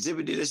back.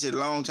 Exhibit did that shit a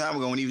long time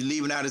ago when he was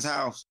leaving out his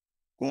house,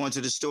 going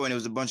to the store, and there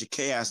was a bunch of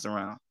chaos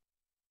around.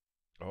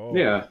 Oh.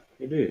 Yeah,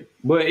 he did.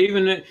 But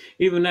even that,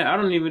 I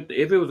don't even.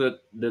 If it was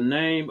the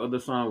name of the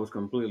song was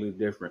completely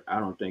different,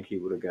 I don't think he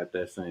would have got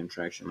that same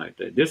traction like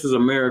that. This Is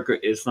America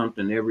is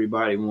something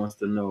everybody wants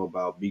to know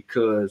about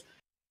because,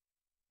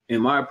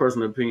 in my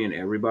personal opinion,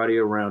 everybody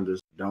around us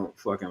don't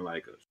fucking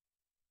like us.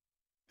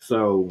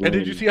 So, and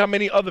did you see how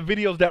many other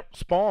videos that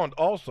spawned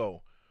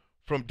also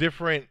from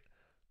different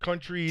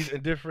countries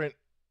and different,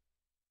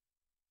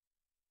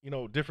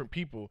 different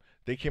people?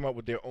 They came out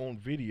with their own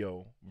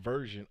video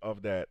version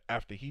of that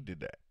after he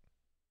did that.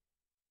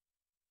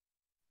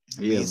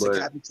 Yeah,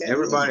 but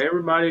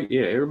everybody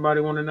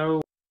want to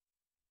know.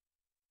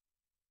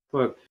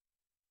 Fuck.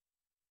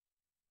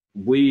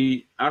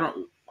 What I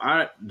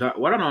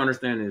don't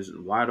understand is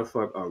why the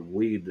fuck are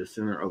we the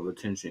center of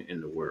attention in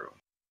the world?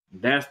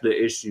 That's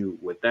the issue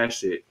with that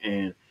shit.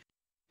 And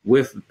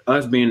with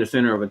us being the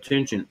center of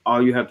attention,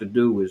 all you have to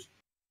do is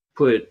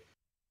put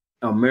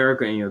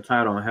America in your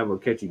title and have a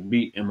catchy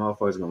beat, and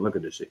motherfuckers gonna look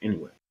at this shit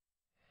anyway.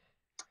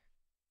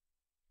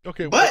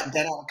 Okay, but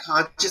that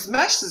unconscious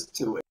message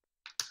to it.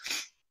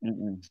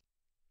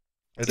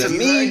 To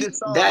me,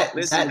 that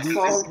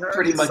song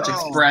pretty much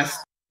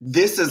expressed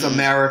this is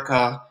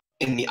America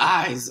in the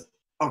eyes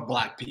of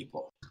Black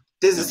people.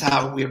 This is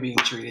how we're being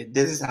treated.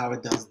 This is how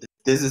it does this.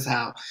 This is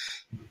how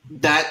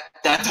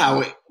that's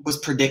how it was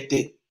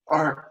predicted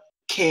or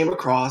came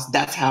across.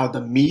 That's how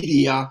the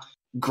media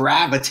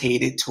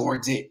gravitated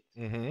towards it.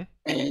 Mm-hmm.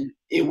 And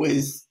it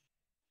was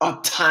a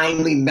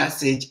timely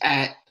message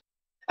at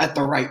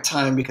the right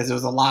time because there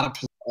was a lot of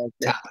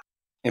talent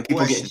and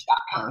people getting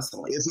shot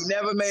constantly. If he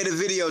never made a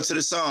video to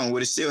the song,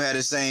 would it still have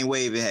the same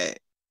wave it had?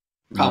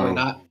 Probably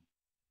not.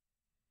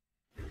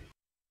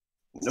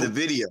 It's the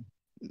video,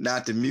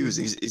 not the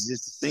music. It's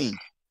just the scene.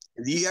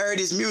 If you heard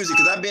his music,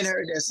 because I've been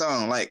heard that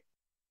song like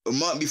a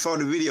month before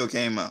the video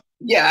came out.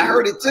 Yeah, I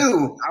heard it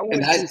too. I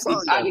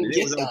didn't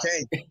get it. Was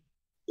okay.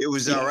 It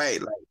was all right.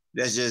 Like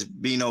that's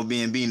just Bino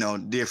being Bino,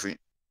 different.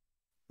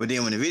 But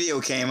then when the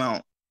video came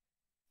out,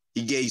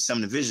 he gave you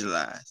something to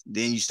visualize.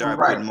 Then you start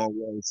Right. putting more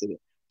words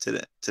to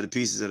the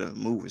pieces of the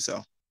movie.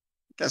 So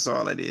that's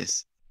all it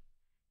is.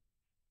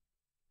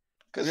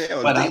 Because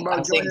hell, But I think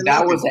about think Jordan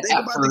that Lucas. was an Think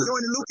about the effort.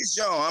 Jordan Lucas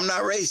show. I'm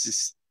not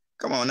racist.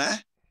 Come on now.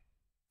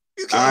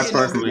 You I can't get no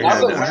personally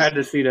video. I had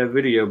to see that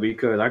video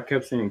because I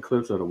kept seeing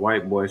clips of the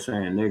white boy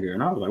saying nigger,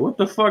 and I was like, "What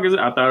the fuck is it?"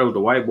 I thought it was the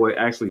white boy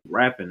actually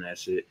rapping that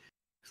shit,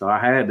 so I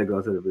had to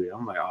go to the video.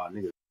 I'm like, "Oh,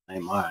 nigga,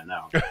 ain't mine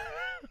now."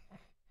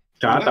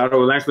 So I thought it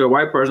was actually a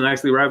white person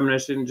actually rapping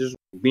that shit and just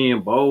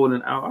being bold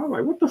and out. I was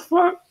like, "What the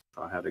fuck?"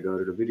 So I had to go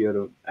to the video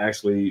to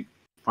actually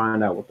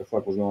find out what the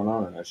fuck was going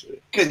on in that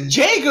shit. Because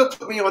J.Good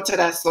put me onto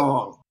that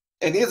song,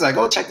 and he's like,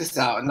 "Go check this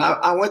out." And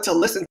I went to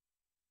listen,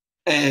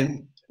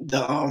 and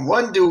the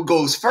one dude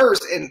goes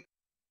first, and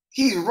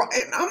he's right.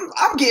 And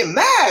I'm getting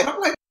mad.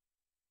 I'm like,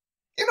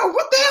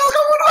 what the hell's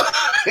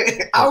going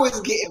on? I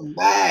was getting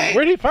mad.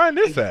 Where'd he find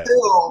this at?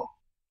 Until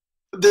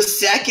the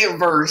second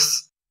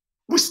verse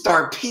would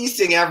start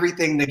piecing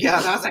everything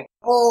together. I was like,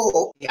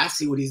 oh, okay, I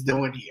see what he's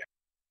doing here.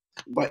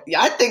 But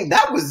yeah, I think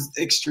that was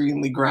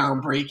extremely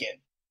groundbreaking.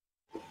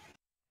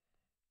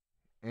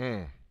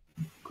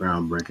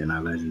 Groundbreaking,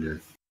 not legendary.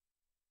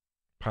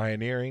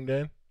 Pioneering,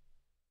 then?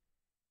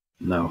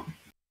 No,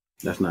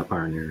 that's not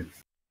pioneering.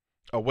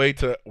 A way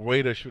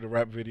to shoot a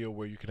rap video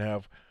where you can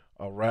have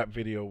a rap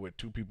video with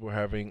two people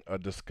having a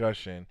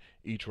discussion,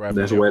 each rap.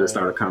 That's a way to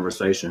start a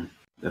conversation.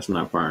 That's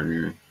not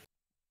pioneering.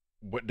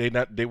 But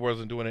they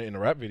wasn't doing it in the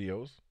rap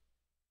videos.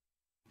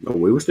 But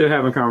we were still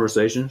having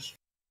conversations.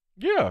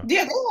 Yeah.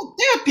 Yeah,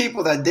 there are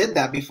people that did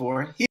that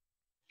before.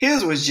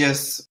 His was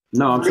just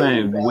No, I'm really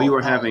saying well we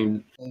were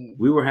done.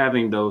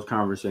 having those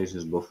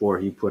conversations before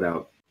he put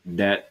out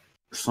that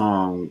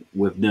song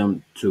with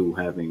them two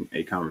having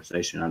a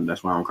conversation. And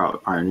that's why I don't call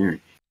it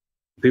pioneering.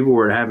 People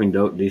were having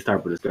these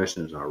type of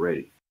discussions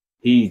already.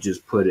 He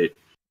just put it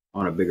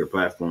on a bigger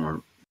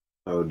platform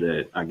so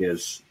that I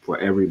guess for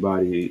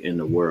everybody in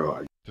the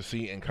world to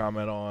see and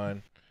comment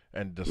on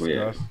and discuss.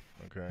 Yeah.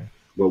 Okay.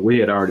 But we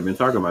had already been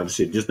talking about the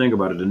shit. Just think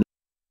about it.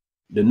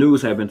 The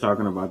news have been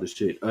talking about the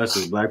shit. Us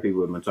as black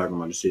people have been talking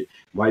about the shit.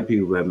 White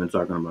people have been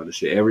talking about the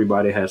shit.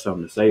 Everybody has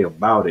something to say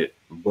about it.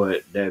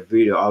 But that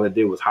video, all it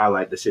did was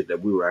highlight the shit that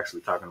we were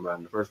actually talking about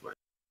in the first place.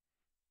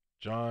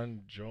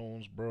 John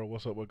Jones, bro,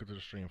 what's up? Welcome to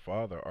the stream.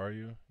 Father, are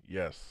you?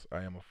 Yes,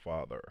 I am a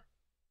father.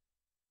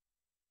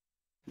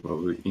 Well,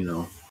 we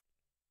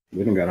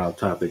done got off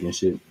topic and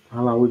shit.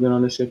 How long we been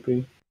on this shit,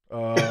 P? We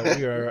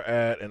are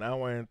at 1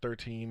 hour and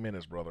 13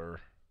 minutes,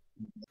 brother.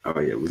 Oh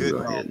yeah, we can go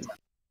ahead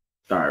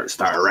and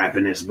start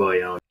wrapping this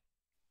boy on.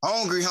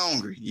 Hungry.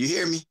 You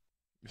hear me?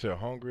 You said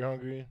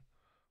hungry.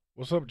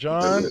 What's up,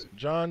 John?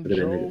 John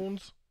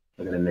Jones.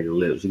 Look at that nigga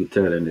lips. You can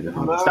tell that nigga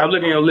hungry. Stop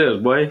looking at your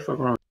lips, boy. Fuck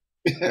around.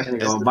 Nigga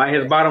gonna bite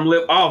his bottom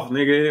lip off,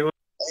 nigga.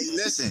 Hey,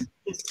 listen.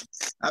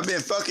 I've been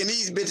fucking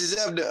these bitches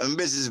up. Them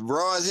bitches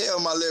raw as hell.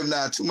 My lip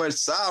now. Too much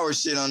sour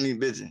shit on these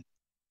bitches.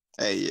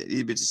 Hey, yeah,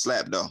 these bitches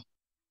slap though.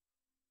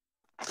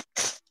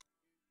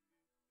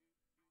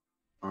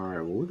 All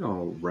right, well, we're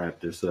going to wrap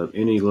this up.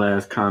 Any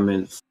last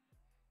comments?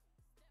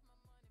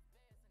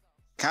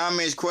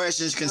 Comments,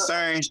 questions,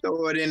 concerns,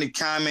 throw it in the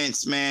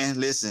comments, man.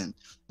 Listen,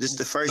 this is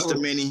the first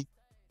of many.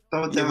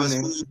 Give us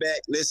feedback.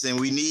 Listen,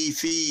 we need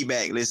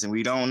feedback. Listen,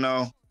 we don't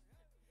know.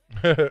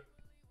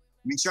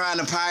 We trying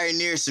to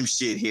pioneer some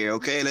shit here,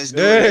 okay? Let's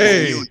do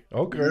it.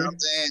 Okay. You know what I'm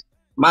saying?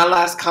 My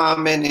last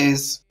comment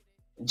is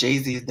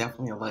Jay-Z is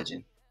definitely a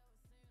legend.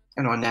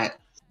 And on that.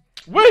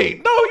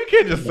 Wait, no, you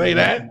can't just say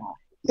that.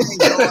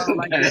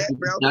 Like that,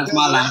 bro, that's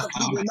my last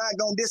comment. People not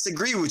gonna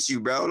disagree with you,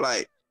 bro.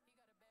 Like,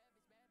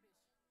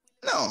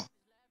 no.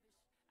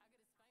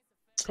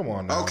 Come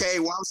on now. Okay,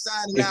 well, I'm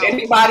signing out. If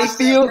anybody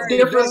feels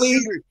differently,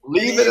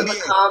 leave it in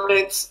the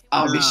comments.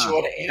 I'll be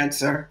sure to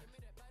answer.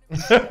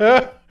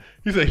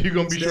 You said you're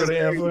gonna be sure to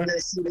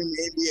answer?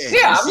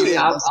 Yeah, I mean,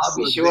 I'll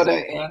be sure to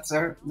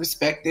answer.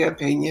 Respect their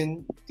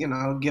opinion.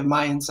 Give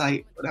my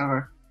insight,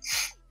 whatever.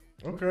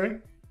 Okay.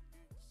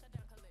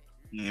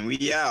 And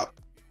we out.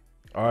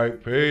 All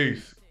right,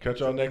 peace.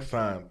 Catch y'all next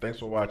time. Thanks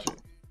for watching.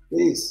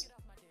 Peace.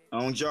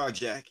 On Jar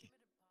Jack.